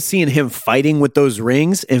know, I was seeing him fighting with those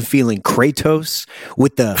rings and feeling Kratos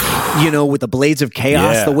with the, with the blades of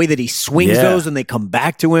chaos, the way that he swings those and they come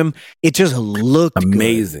back to him. It just looked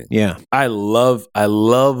amazing. Good. Yeah. I love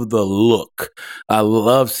the look. I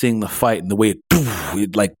love seeing the fight and the way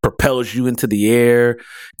it like propels you into the air,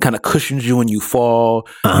 kind of cushions you when you fall.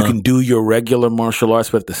 You can do your regular martial arts,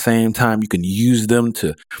 but at the same time, you can use them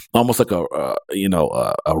to almost like a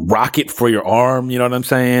rocket for your arm. You know what I'm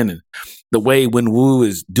saying? And the way Wen-Wu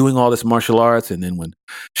is doing all this martial arts, and then when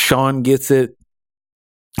Sean gets it,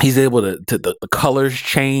 he's able to the colors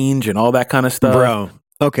change and all that kind of stuff. Bro,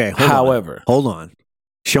 okay. Hold on.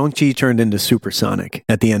 Shang-Chi turned into Supersonic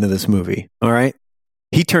at the end of this movie. All right.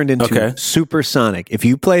 He turned into Supersonic. If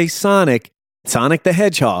you play Sonic the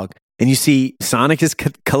Hedgehog, and you see Sonic is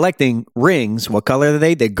collecting rings. What color are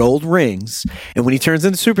they? They're gold rings. And when he turns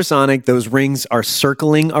into Supersonic, those rings are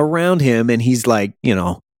circling around him. And he's like,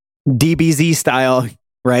 DBZ style,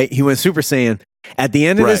 right? He went Super Saiyan. At the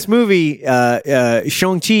end of this movie,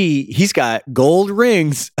 Shang-Chi, he's got gold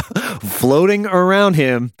rings floating around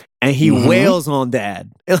him. And he wails on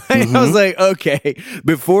Dad. I was like, okay.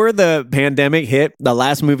 Before the pandemic hit, the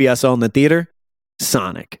last movie I saw in the theater,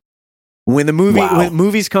 Sonic. When when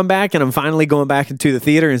movies come back and I'm finally going back into the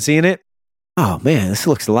theater and seeing it, oh man, this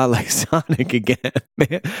looks a lot like Sonic again.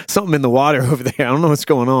 Man, something in the water over there. I don't know what's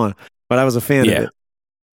going on, but I was a fan of it.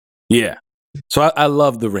 Yeah. So I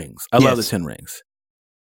love the rings. I love the 10 rings.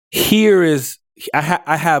 Here is I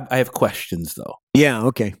have questions though. Yeah.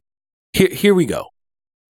 Okay. Here we go.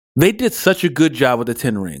 They did such a good job with the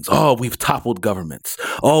 10 rings. Oh, we've toppled governments.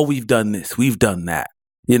 Oh, we've done this. We've done that.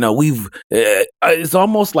 It's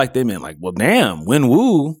almost like they meant like, well, damn,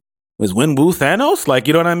 Wen-Wu Thanos? Like,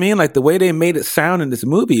 you know what I mean? Like the way they made it sound in this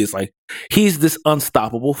movie is like, he's this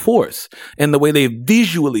unstoppable force. And the way they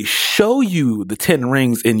visually show you the 10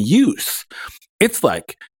 rings in use, it's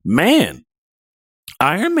like, man,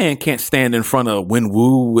 Iron Man can't stand in front of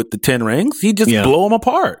Wen-Wu with the 10 rings. He just blow them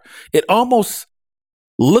apart. It almost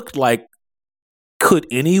looked like, could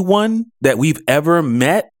anyone that we've ever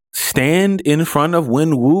met stand in front of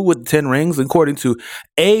Wen-Wu with 10 rings, according to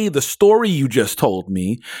A, the story you just told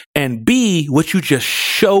me, and B, what you just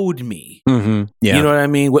showed me. Mm-hmm. Yeah. You know what I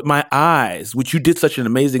mean? With my eyes, which you did such an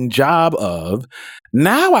amazing job of.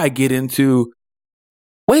 Now I get into,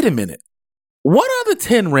 wait a minute. What are the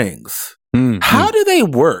 10 rings? Mm-hmm. How do they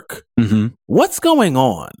work? Mm-hmm. What's going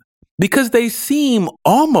on? Because they seem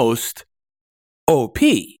almost OP.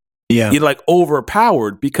 Yeah. You're like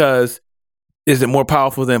overpowered because is it more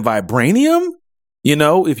powerful than vibranium?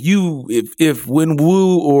 If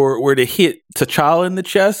Wen-Wu were to hit T'Challa in the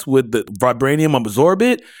chest, would the vibranium absorb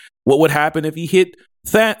it? What would happen if he hit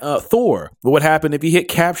Thor? What would happen if he hit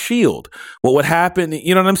Cap's shield? What would happen?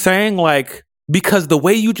 You know what I'm saying? Like, because the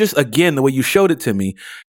way you showed it to me,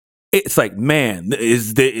 it's like, man,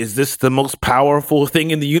 is this the most powerful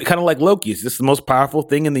thing in the universe? Kind of like Loki. Is this the most powerful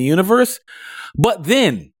thing in the universe? But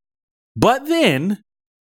then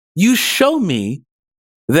you show me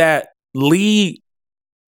that Lee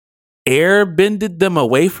airbended them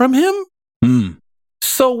away from him.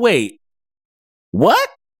 So wait, what?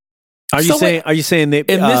 Are you saying that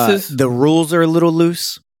the rules are a little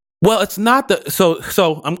loose? Well, it's not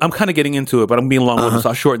so I'm kind of getting into it, but I'm being long-winded, so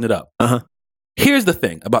I'll shorten it up. Here's the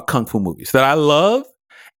thing about Kung Fu movies that I love,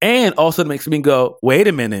 and also it makes me go, wait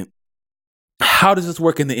a minute, how does this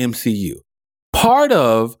work in the MCU? Part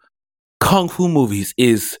of Kung Fu movies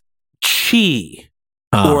is chi,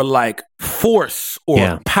 or like force,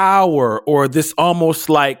 or power, or this almost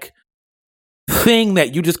like thing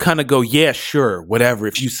that you just kind of go, yeah, sure, whatever,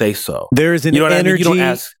 if you say so. There's an energy You don't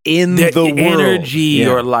ask, in the world. Energy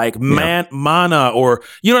or like mana or,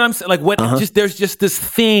 you know what I'm saying? Like what, there's just this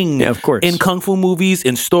thing of course. in Kung Fu movies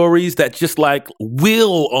and stories that just like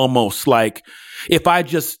will almost like, if I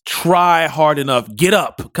just try hard enough, get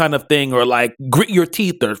up kind of thing, or like grit your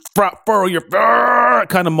teeth or furrow your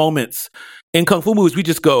kind of moments. In Kung Fu movies, we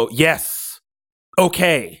just go, yes,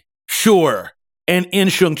 okay, sure. And in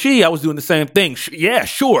Shang-Chi, I was doing the same thing. Yeah,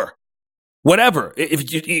 sure. Whatever.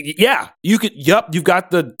 You could, you've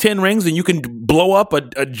got the 10 rings and you can blow up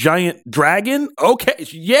a giant dragon. Okay.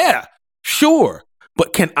 Yeah, sure.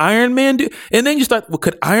 But can Iron Man do? And then you start, well,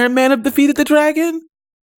 could Iron Man have defeated the dragon?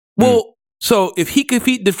 Well, so if he could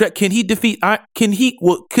defeat the dragon, can he defeat,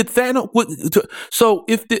 could Thanos, so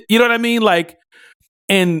if, you know what I mean? Like,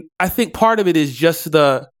 and I think part of it is just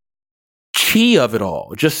the chi of it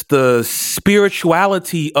all, just the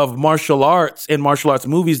spirituality of martial arts and martial arts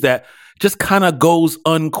movies that just kind of goes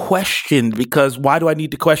unquestioned, because why do I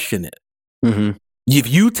need to question it? Mm-hmm. If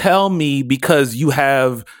you tell me because you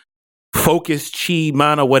have focus, chi,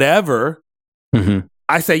 mana, whatever,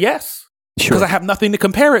 I say yes. Because I have nothing to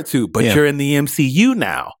compare it to, but you're in the MCU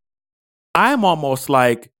now. I'm almost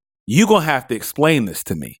like, you're going to have to explain this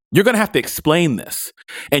to me. You're going to have to explain this.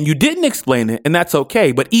 And you didn't explain it, and that's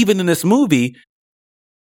okay. But even in this movie,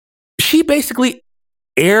 she basically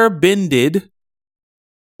airbended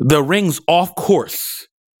the rings off course.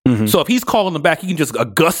 Mm-hmm. So if he's calling them back, he can just, a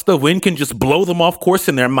gust of wind can just blow them off course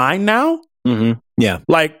in their mind now. Mm-hmm. Yeah.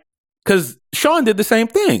 Like, because Sean did the same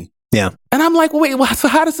thing. Yeah. And I'm like, wait, so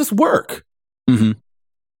how does this work? Mm-hmm.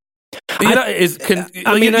 You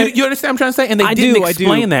understand what I'm trying to say? And they didn't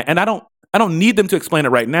explain that. And I don't need them to explain it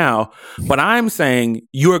right now, but I'm saying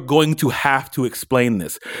you're going to have to explain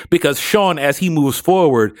this, because Sean, as he moves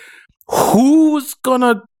forward, who's going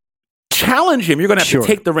to challenge him? You're going to have to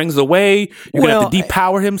take the rings away. You're going to have to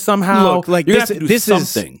depower him somehow. Look, like you're going to have to do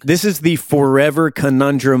something. This is the forever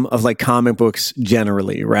conundrum of like comic books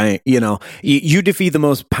generally, right? You know, you defeat the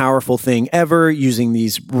most powerful thing ever using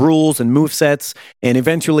these rules and movesets, and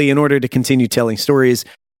eventually, in order to continue telling stories,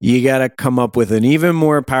 you got to come up with an even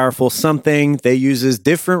more powerful something that uses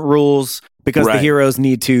different rules, because the heroes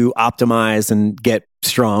need to optimize and get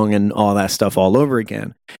strong and all that stuff all over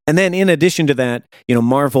again. And then in addition to that, you know,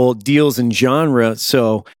 Marvel deals in genre.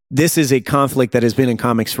 So this is a conflict that has been in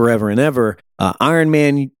comics forever and ever. Iron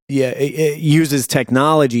Man uses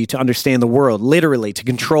technology to understand the world, literally to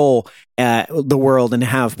control the world and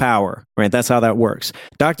have power, right? That's how that works.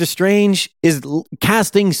 Doctor Strange is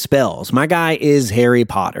casting spells. My guy is Harry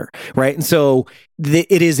Potter, right? And so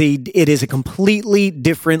it is a completely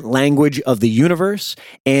different language of the universe,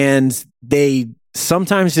 and they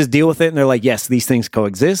sometimes just deal with it and they're like, yes, these things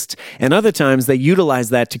coexist. And other times they utilize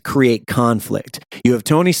that to create conflict. You have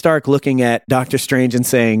Tony Stark looking at Doctor Strange and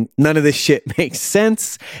saying, none of this shit makes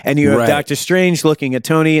sense. And you have Doctor Strange looking at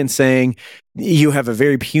Tony and saying, you have a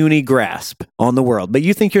very puny grasp on the world, but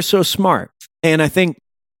you think you're so smart. And I think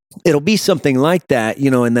it'll be something like that,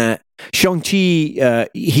 you know, in that Shang-Chi,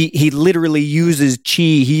 he literally uses chi.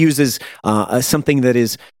 He uses something that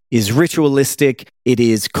is ritualistic, it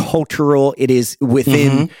is cultural, it is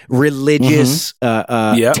within religious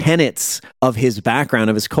tenets of his background,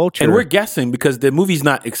 of his culture. And we're guessing because the movie's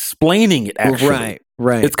not explaining it actually.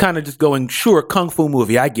 Right. It's kind of just going, sure, Kung Fu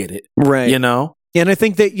movie, I get it. Right. You know? And I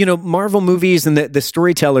think that, you know, Marvel movies and the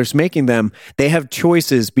storytellers making them, they have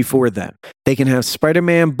choices before them. They can have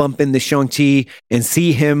Spider-Man bump into Shang-Chi and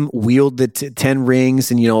see him wield the 10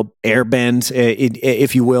 rings and, you know, airbend,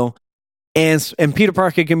 if you will. And Peter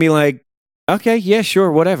Parker can be like, okay, yeah,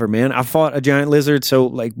 sure, whatever, man. I fought a giant lizard, so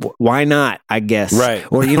like, why not? I guess, right?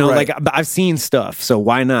 Or you know, like I've seen stuff, so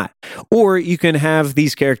why not? Or you can have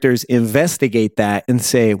these characters investigate that and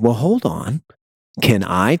say, well, hold on, can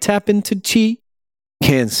I tap into chi?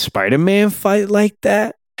 Can Spider-Man fight like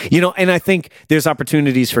that? You know, and I think there's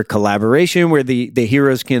opportunities for collaboration where the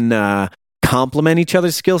heroes can complement each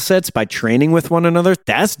other's skill sets by training with one another.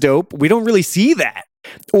 That's dope. We don't really see that.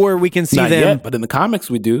 Or we can see Not them. Yet, but in the comics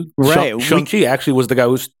we do. Right. Shang-Chi actually was the guy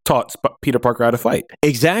who taught Peter Parker how to fight.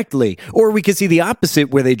 Exactly. Or we could see the opposite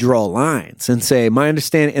where they draw lines and say, my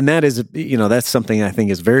understanding, and that is, you know, that's something I think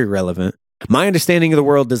is very relevant. My understanding of the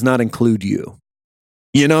world does not include you.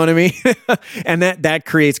 You know what I mean? And that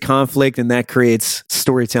creates conflict and that creates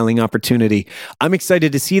storytelling opportunity. I'm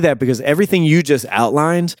excited to see that because everything you just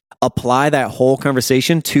outlined, apply that whole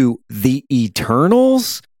conversation to the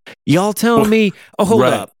Eternals. Y'all telling me, hold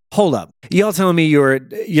up. Y'all telling me you're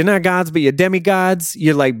not gods, but you're demigods.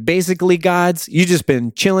 You're like basically gods. You just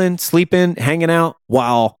been chilling, sleeping, hanging out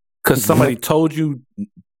while. Because somebody told you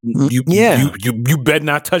you better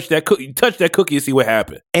not touch that cookie. Touch that cookie and see what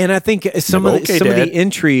happened. And I think some of the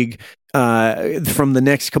intrigue from the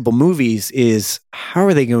next couple movies is how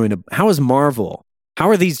is Marvel? How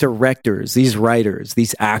are these directors, these writers,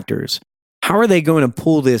 these actors? How are they going to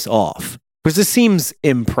pull this off? Because this seems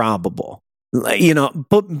improbable. You know,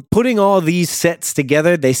 putting all these sets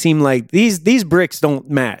together, they seem like these bricks don't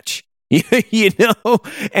match. You know,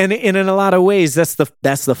 and in a lot of ways, that's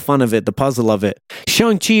the fun of it, the puzzle of it.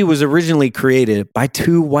 Shang-Chi was originally created by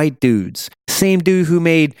two white dudes. Same dude who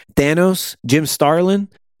made Thanos, Jim Starlin.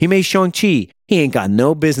 He made Shang-Chi. He ain't got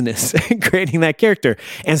no business creating that character.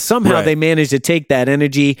 And somehow they managed to take that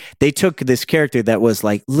energy. They took this character that was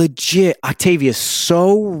like legit, Octavius,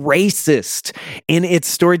 so racist in its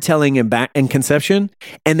storytelling and conception.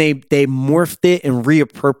 And they morphed it and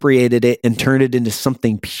reappropriated it and turned it into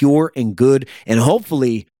something pure and good. And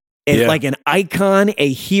hopefully like an icon,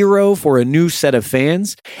 a hero for a new set of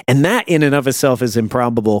fans. And that in and of itself is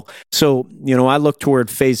improbable. So, you know, I look toward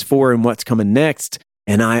phase 4 and what's coming next.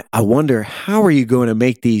 And I wonder, how are you going to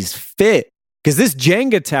make these fit? Because this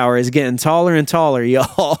Jenga tower is getting taller and taller,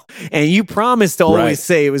 y'all. And you promised to always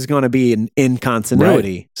say it was going to be in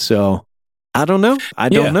continuity. Right. So I don't know. I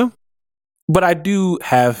don't know. But I do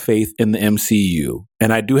have faith in the MCU.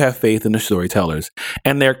 And I do have faith in the storytellers.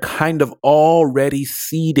 And they're kind of already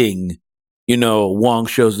seeding, you know, Wong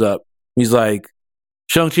shows up. He's like,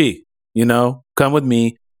 Shang-Chi, you know, come with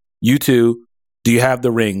me. You two, do you have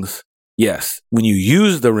the rings? Yes. When you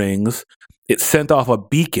use the rings, it sent off a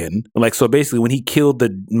beacon. Like, so basically when he killed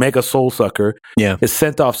the mega soul sucker, it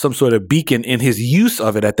sent off some sort of beacon in his use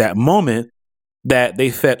of it at that moment that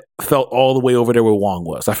they felt all the way over there where Wong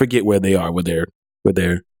was. I forget where they are, where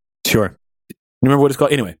they're. Sure. You remember what it's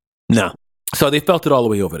called? Anyway. No. So they felt it all the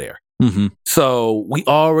way over there. Mm-hmm. So we've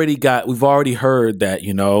already heard that,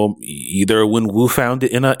 you know, either when Wu found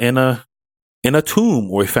it in a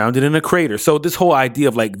tomb or he found it in a crater. So this whole idea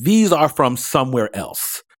of like, these are from somewhere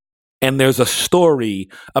else. And there's a story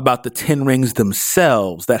about the 10 rings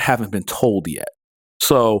themselves that haven't been told yet.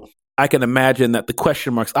 So I can imagine that the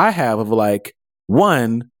question marks I have of like,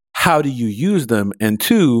 one, how do you use them? And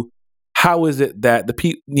two, how is it that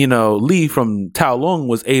Lee from Tao Lung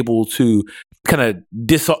was able to kind of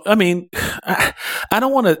I mean, I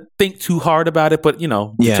don't want to think too hard about it, but, you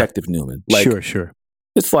know, Detective Newman. Like, sure.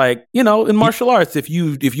 It's like, you know, in martial arts, if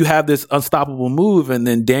you have this unstoppable move and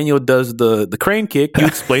then Daniel does the crane kick, you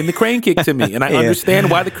explain the crane kick to me. And I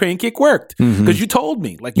understand why the crane kick worked because you told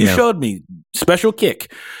me, like you showed me special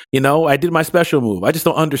kick. You know, I did my special move. I just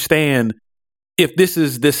don't understand if this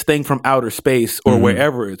is this thing from outer space or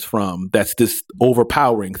wherever it's from, that's this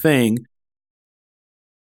overpowering thing.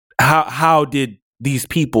 How did these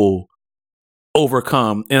people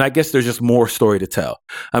overcome? And I guess there's just more story to tell.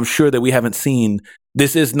 I'm sure that we haven't seen.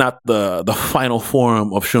 This is not the final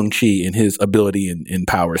form of Shang-Chi in his ability and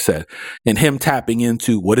power set, and him tapping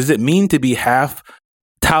into what does it mean to be half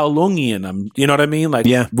Tao Lungian? You know what I mean? Like,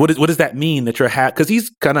 what does that mean that you're half? Because he's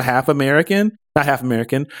kind of half American, not half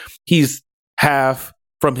American. He's half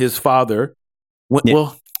from his father.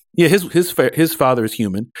 His father is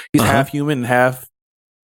human. He's half human and half.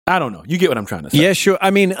 I don't know. You get what I'm trying to say. Yeah, sure. I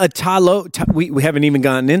mean, Ta Lo, we haven't even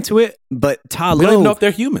gotten into it, but Ta Lo, we don't even know if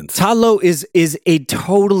they're humans. Ta Lo is a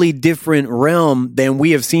totally different realm than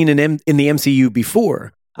we have seen in the MCU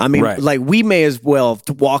before. I mean, like we may as well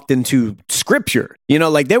have walked into scripture. You know,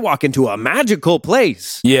 like they walk into a magical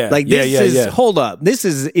place. Yeah, like this is. Hold up, this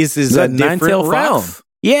is a different realm. Fox?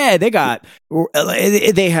 Yeah,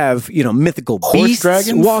 they have, you know, mythical beasts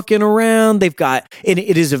dragons walking around. They've got, and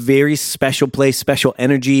it is a very special place, special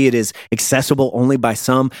energy. It is accessible only by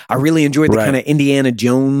some. I really enjoyed the kind of Indiana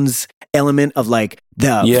Jones element of like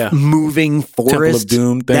the moving forest. Temple of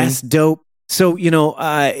Doom thing. That's dope. So, you know,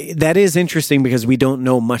 that is interesting because we don't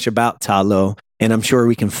know much about Ta Lo, and I'm sure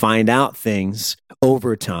we can find out things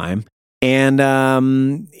over time. And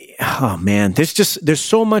oh man, there's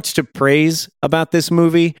so much to praise about this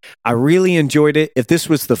movie. I really enjoyed it. If this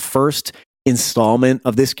was the first installment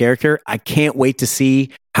of this character, I can't wait to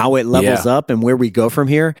see how it levels up and where we go from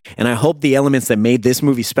here. And I hope the elements that made this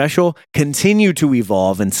movie special continue to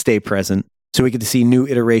evolve and stay present, so we get to see new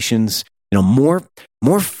iterations. You know,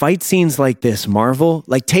 more fight scenes like this. Marvel,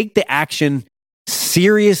 like, take the action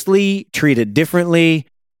seriously, treat it differently.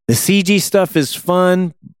 The CG stuff is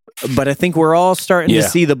fun, but I think we're all starting to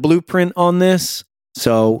see the blueprint on this.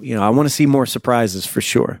 So, you know, I want to see more surprises for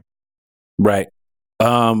sure. Right.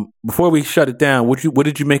 Before we shut it down, what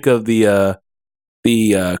did you make of the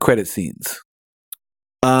credit scenes?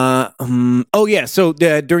 So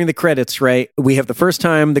during the credits, right, we have the first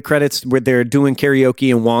time the credits where they're doing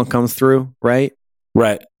karaoke and Wong comes through, right?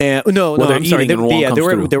 Right. No, they're I'm sorry. eating and Wong comes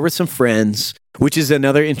through. There were some friends, which is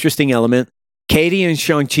another interesting element. Katie and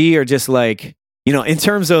Shang-Chi are just like, in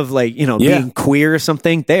terms of like, being queer or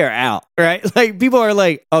something, they are out, right? Like people are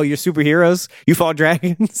like, oh, you're superheroes? You fought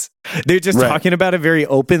dragons? They're just talking about it very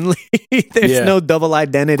openly. There's no double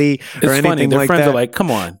identity or anything funny. Their like friends that. are like, come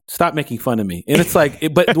on, stop making fun of me. And it's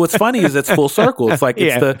like, but what's funny is it's full circle. It's like,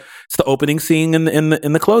 it's the opening scene and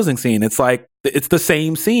in the closing scene. It's like, it's the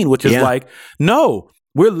same scene, which is like, no,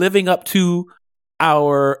 we're living up to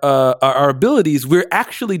our abilities. We're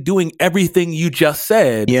actually doing everything you just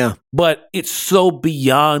said. Yeah. But it's so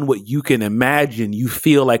beyond what you can imagine. You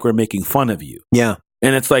feel like we're making fun of you. Yeah.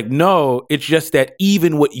 And it's like, no, it's just that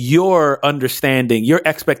even what your understanding, your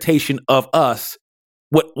expectation of us,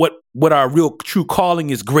 what our real true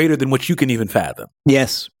calling is greater than what you can even fathom.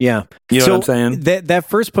 Yes. Yeah. You know what I'm saying? That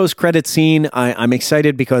first post-credit scene, I'm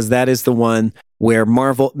excited because that is the one where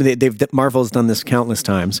Marvel's done this countless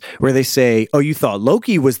times, where they say, oh, you thought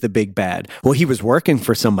Loki was the big bad. Well, he was working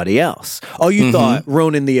for somebody else. Oh, you thought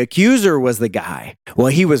Ronan the Accuser was the guy. Well,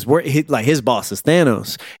 he was like his boss is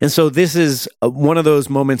Thanos. And so this is one of those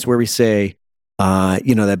moments where we say,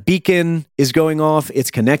 that beacon is going off. It's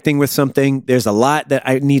connecting with something. There's a lot that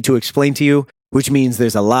I need to explain to you, which means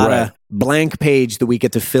there's a lot of blank page that we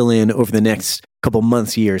get to fill in over the next couple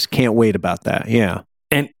months, years. Can't wait about that. Yeah.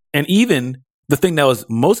 And even the thing that was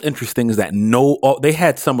most interesting is that they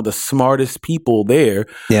had some of the smartest people there.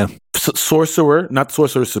 Yeah. Sorcerer, not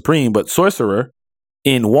Sorcerer Supreme, but Sorcerer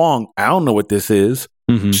in Wong. I don't know what this is.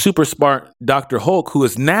 Super smart Dr. Hulk, who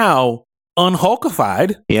is now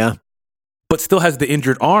unhulkified. Yeah. But still has the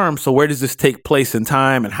injured arm. So where does this take place in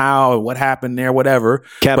time and how and what happened there, whatever.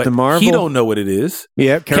 Captain Marvel. He don't know what it is.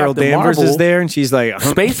 Yeah, Carol Captain Danvers Marvel, is there and she's like,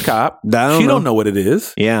 Space Cop. She don't know what it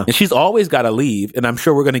is. Yeah. And she's always got to leave. And I'm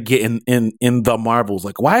sure we're going to get in the Marvels.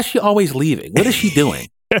 Like, why is she always leaving? What is she doing?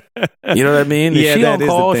 You know what I mean? Yeah, is she that on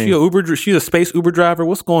call? She's a space Uber driver.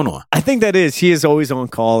 What's going on? I think that is. She is always on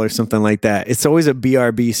call or something like that. It's always a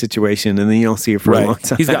BRB situation, and then you don't see her for a long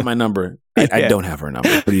time. He's got my number. I don't have her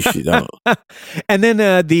number, but she don't. And then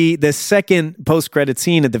the second post-credit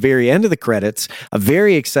scene at the very end of the credits, I'm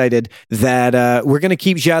very excited that we're going to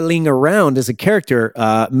keep Xia Ling around as a character.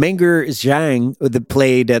 Menger Zhang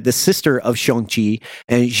played the sister of Shang-Chi,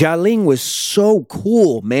 and Xia Ling was so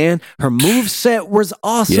cool, man. Her moveset was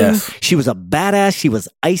awesome. Yes. She was a badass. She was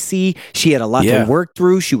icy. She had a lot to work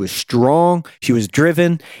through. She was strong. She was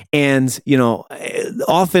driven. And,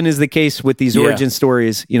 often is the case with these origin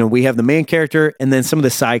stories, we have the main character and then some of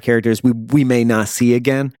the side characters we may not see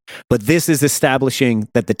again. But this is establishing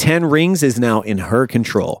that the 10 Rings is now in her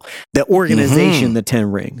control. The organization, the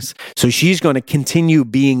 10 Rings. So she's going to continue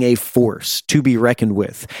being a force to be reckoned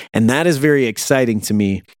with. And that is very exciting to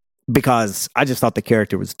me because I just thought the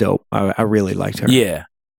character was dope. I really liked her. Yeah.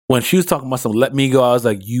 When she was talking about some let me go, I was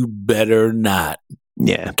like, you better not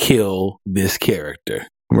kill this character.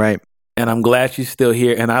 Right. And I'm glad she's still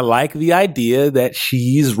here. And I like the idea that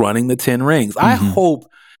she's running the 10 Rings. I hope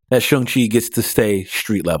that Shang-Chi gets to stay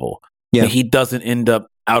street level. Yeah. That he doesn't end up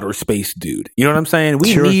outer space dude. You know what I'm saying?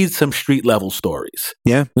 We need some street level stories.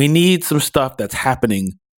 Yeah. We need some stuff that's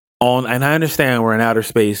happening and I understand we're in outer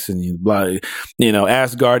space and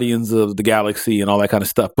as Guardians of the Galaxy and all that kind of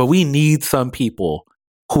stuff. But we need some people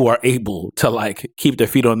who are able to keep their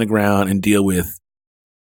feet on the ground and deal with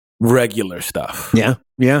regular stuff. Yeah.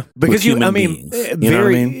 Yeah. Because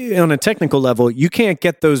on a technical level, you can't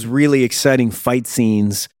get those really exciting fight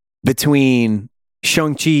scenes between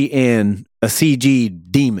Shang-Chi and a CG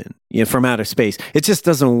demon from outer space. It just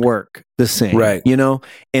doesn't work the same. Right.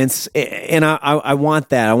 And I want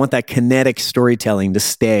that. I want that kinetic storytelling to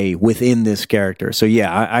stay within this character. So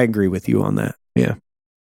yeah, I agree with you on that. Yeah.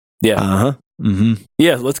 Yeah. Uh-huh. Mm-hmm.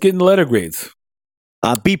 Yeah, let's get into letter grades.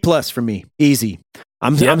 B+ for me. Easy.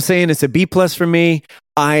 I'm saying it's a B+ for me.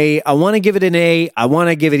 I want to give it an A. I want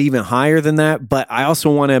to give it even higher than that, but I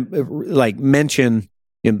also want to mention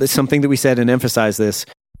something that we said and emphasize this.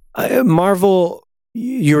 Marvel,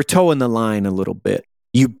 you're towing the line a little bit.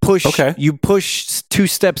 You push 2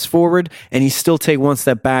 steps forward and you still take 1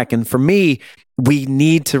 step back. And for me, we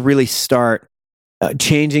need to really start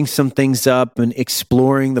changing some things up and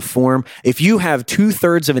exploring the form. If you have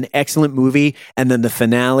 2/3 of an excellent movie and then the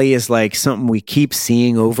finale is like something we keep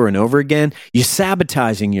seeing over and over again, you're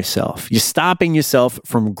sabotaging yourself. You're stopping yourself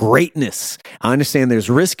from greatness. I understand there's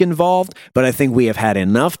risk involved, but I think we have had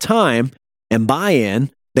enough time and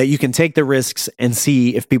buy-in that you can take the risks and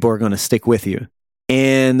see if people are going to stick with you.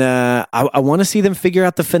 And I want to see them figure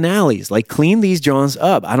out the finales, clean these Johns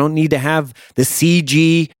up. I don't need to have the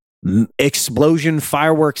CG explosion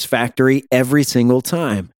fireworks factory every single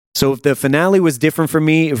time. So if the finale was different for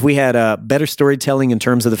me, if we had a better storytelling in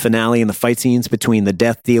terms of the finale and the fight scenes between the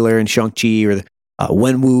Death Dealer and Shang-Chi or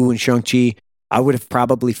Wenwu and Shang-Chi, I would have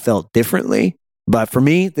probably felt differently. But for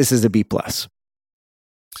me, this is a B+.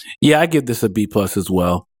 Yeah, I give this a B+ as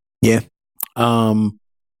well. Yeah.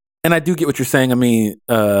 And I do get what you're saying. I mean,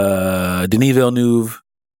 Denis Villeneuve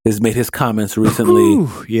has made his comments recently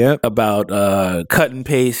about cut and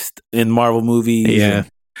paste in Marvel movies. Yeah.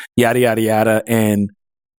 Yada, yada, yada. And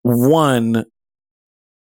one,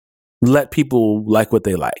 let people like what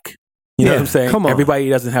they like. You know what I'm saying? Come on. Everybody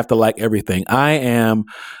doesn't have to like everything. I am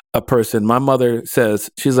a person, my mother says,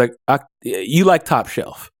 she's like, you like Top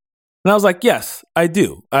Shelf. And I was like, yes, I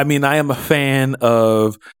do. I mean, I am a fan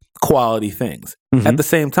of quality things. Mm-hmm. At the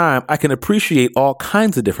same time, I can appreciate all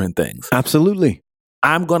kinds of different things. Absolutely.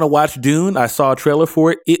 I'm going to watch Dune. I saw a trailer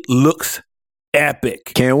for it. It looks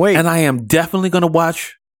epic. Can't wait. And I am definitely going to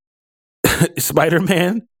watch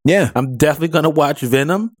Spider-Man. Yeah. I'm definitely going to watch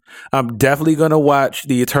Venom. I'm definitely going to watch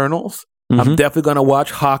The Eternals. Mm-hmm. I'm definitely going to watch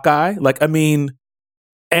Hawkeye. Like, I mean,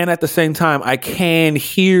 and at the same time, I can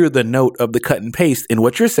hear the note of the cut and paste in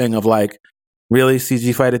what you're saying of like, really,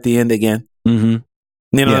 CG fight at the end again? Mm-hmm.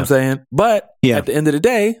 You know what I'm saying? But at the end of the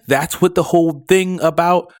day, that's what the whole thing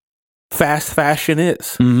about fast fashion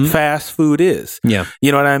is. Mm-hmm. Fast food is. Yeah.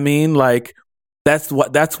 You know what I mean? Like, that's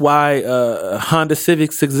why Honda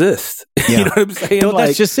Civics exist. Yeah. You know what I'm saying? No, like,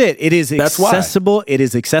 that's just it. It is accessible. It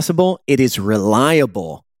is accessible. It is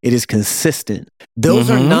reliable. It is consistent. Those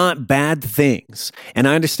are not bad things. And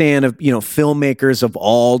I understand, filmmakers of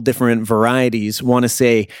all different varieties want to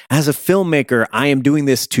say, as a filmmaker, I am doing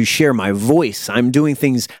this to share my voice. I'm doing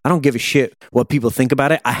things. I don't give a shit what people think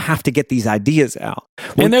about it. I have to get these ideas out.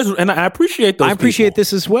 Well, and I appreciate those. I appreciate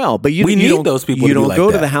this as well. But we need those people. You don't like go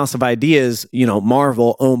that. to the House of Ideas,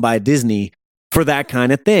 Marvel owned by Disney, for that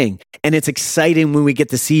kind of thing. And it's exciting when we get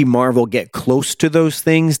to see Marvel get close to those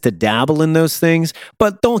things, to dabble in those things.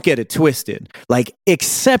 But don't get it twisted. Like,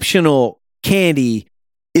 exceptional candy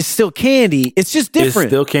is still candy. It's just different.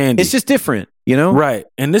 It's still candy. It's just different, Right.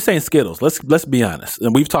 And this ain't Skittles. Let's be honest.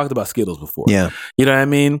 And we've talked about Skittles before. Yeah. You know what I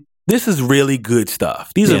mean? This is really good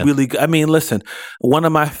stuff. These are really good. I mean, listen, one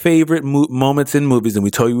of my favorite moments in movies, and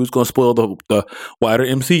we told you we was going to spoil the wider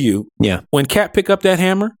MCU. Yeah. When Cap pick up that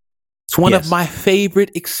hammer, it's one of my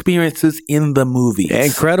favorite experiences in the movie.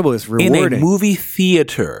 Incredible. It's rewarding. In a movie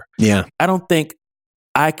theater. Yeah. I don't think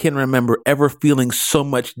I can remember ever feeling so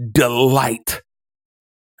much delight.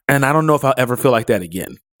 And I don't know if I'll ever feel like that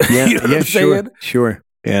again. Yeah. You know what I'm saying? Sure.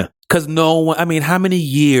 Yeah. Because no one, I mean, how many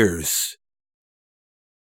years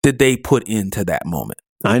did they put into that moment?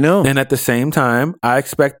 I know. And at the same time, I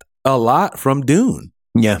expect a lot from Dune.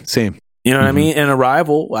 Yeah, same. You know what I mean? And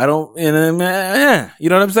Arrival, you know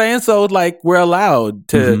what I'm saying? So, like, we're allowed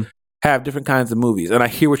to have different kinds of movies. And I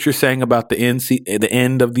hear what you're saying about the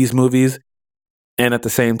end of these movies. And at the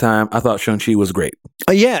same time, I thought Shang-Chi was great.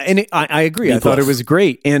 Yeah, and I agree. I thought it was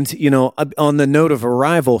great. And, on the note of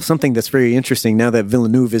Arrival, something that's very interesting now that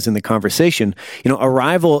Villeneuve is in the conversation,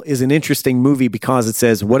 Arrival is an interesting movie because it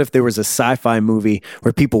says, what if there was a sci-fi movie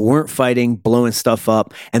where people weren't fighting, blowing stuff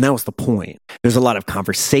up? And that was the point. There's a lot of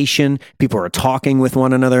conversation. People are talking with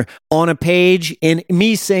one another on a page. And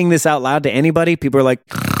me saying this out loud to anybody, people are like,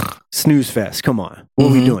 snooze fest. Come on. What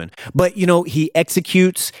are we doing? But, he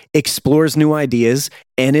executes, explores new ideas,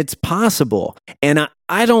 and it's possible. And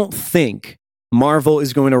I don't think Marvel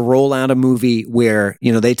is going to roll out a movie where,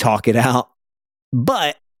 they talk it out.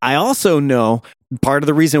 But I also know part of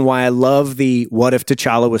the reason why I love the What If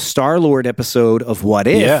T'Challa was Star-Lord episode of What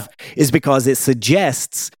If is because it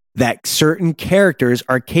suggests that certain characters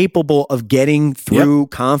are capable of getting through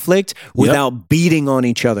conflict without beating on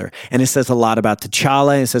each other. And it says a lot about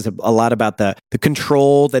T'Challa. It says a lot about the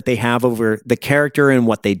control that they have over the character and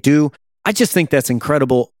what they do. I just think that's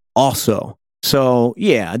incredible also. So,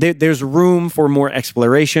 yeah, there's room for more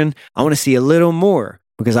exploration. I want to see a little more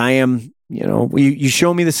because I am, you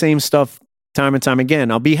show me the same stuff time and time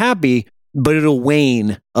again. I'll be happy, but it'll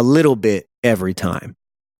wane a little bit every time.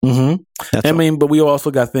 Mm-hmm. But we also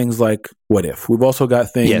got things like What If. We've also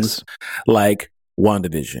got things like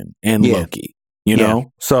WandaVision and Loki. You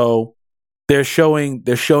know, so they're showing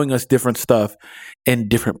us different stuff in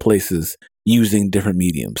different places using different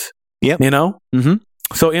mediums. Yep.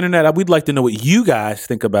 So internet, we'd like to know what you guys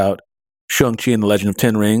think about Shang-Chi and the Legend of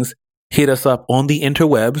Ten Rings. Hit us up on the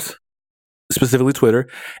interwebs, specifically Twitter,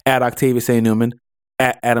 at Octavius A. Newman,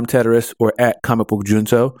 at Adam Teteris, or at Comic Book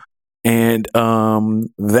Junto. And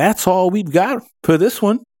that's all we've got for this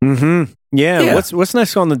one. Mm-hmm. Yeah. What's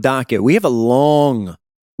next on the docket? We have a long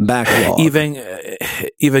backlog.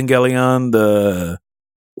 Evangelion,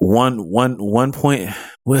 1 point.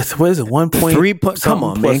 What is it? 1 point. 3 point. Come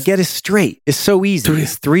on, man. Get it straight. It's so easy.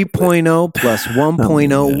 It's 3.0 plus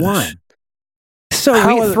 1.01.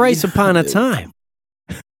 So thrice upon a time.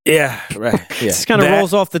 Yeah, right. Yeah. Just kind of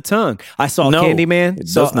rolls off the tongue. I saw Candyman.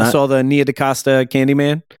 I saw the Nia DaCosta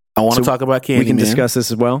Candyman. I want to talk about Candyman. We can discuss this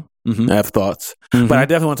as well. I have thoughts. But I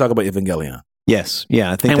definitely want to talk about Evangelion. Yes.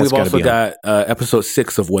 Yeah, I think and that's we've also got episode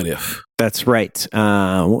 6 of What If. That's right.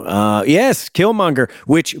 Yes, Killmonger,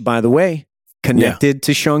 which, by the way, connected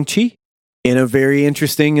to Shang-Chi in a very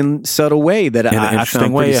interesting and subtle way that I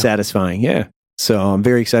found pretty satisfying. Yeah. So I'm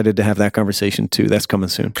very excited to have that conversation too. That's coming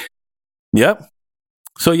soon. Yep.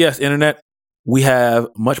 So yes, internet, we have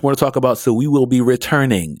much more to talk about. So we will be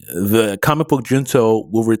returning. The comic book Junto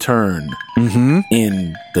will return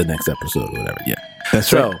in the next episode or whatever. Yeah.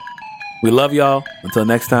 That's right. We love y'all. Until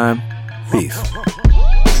next time, peace.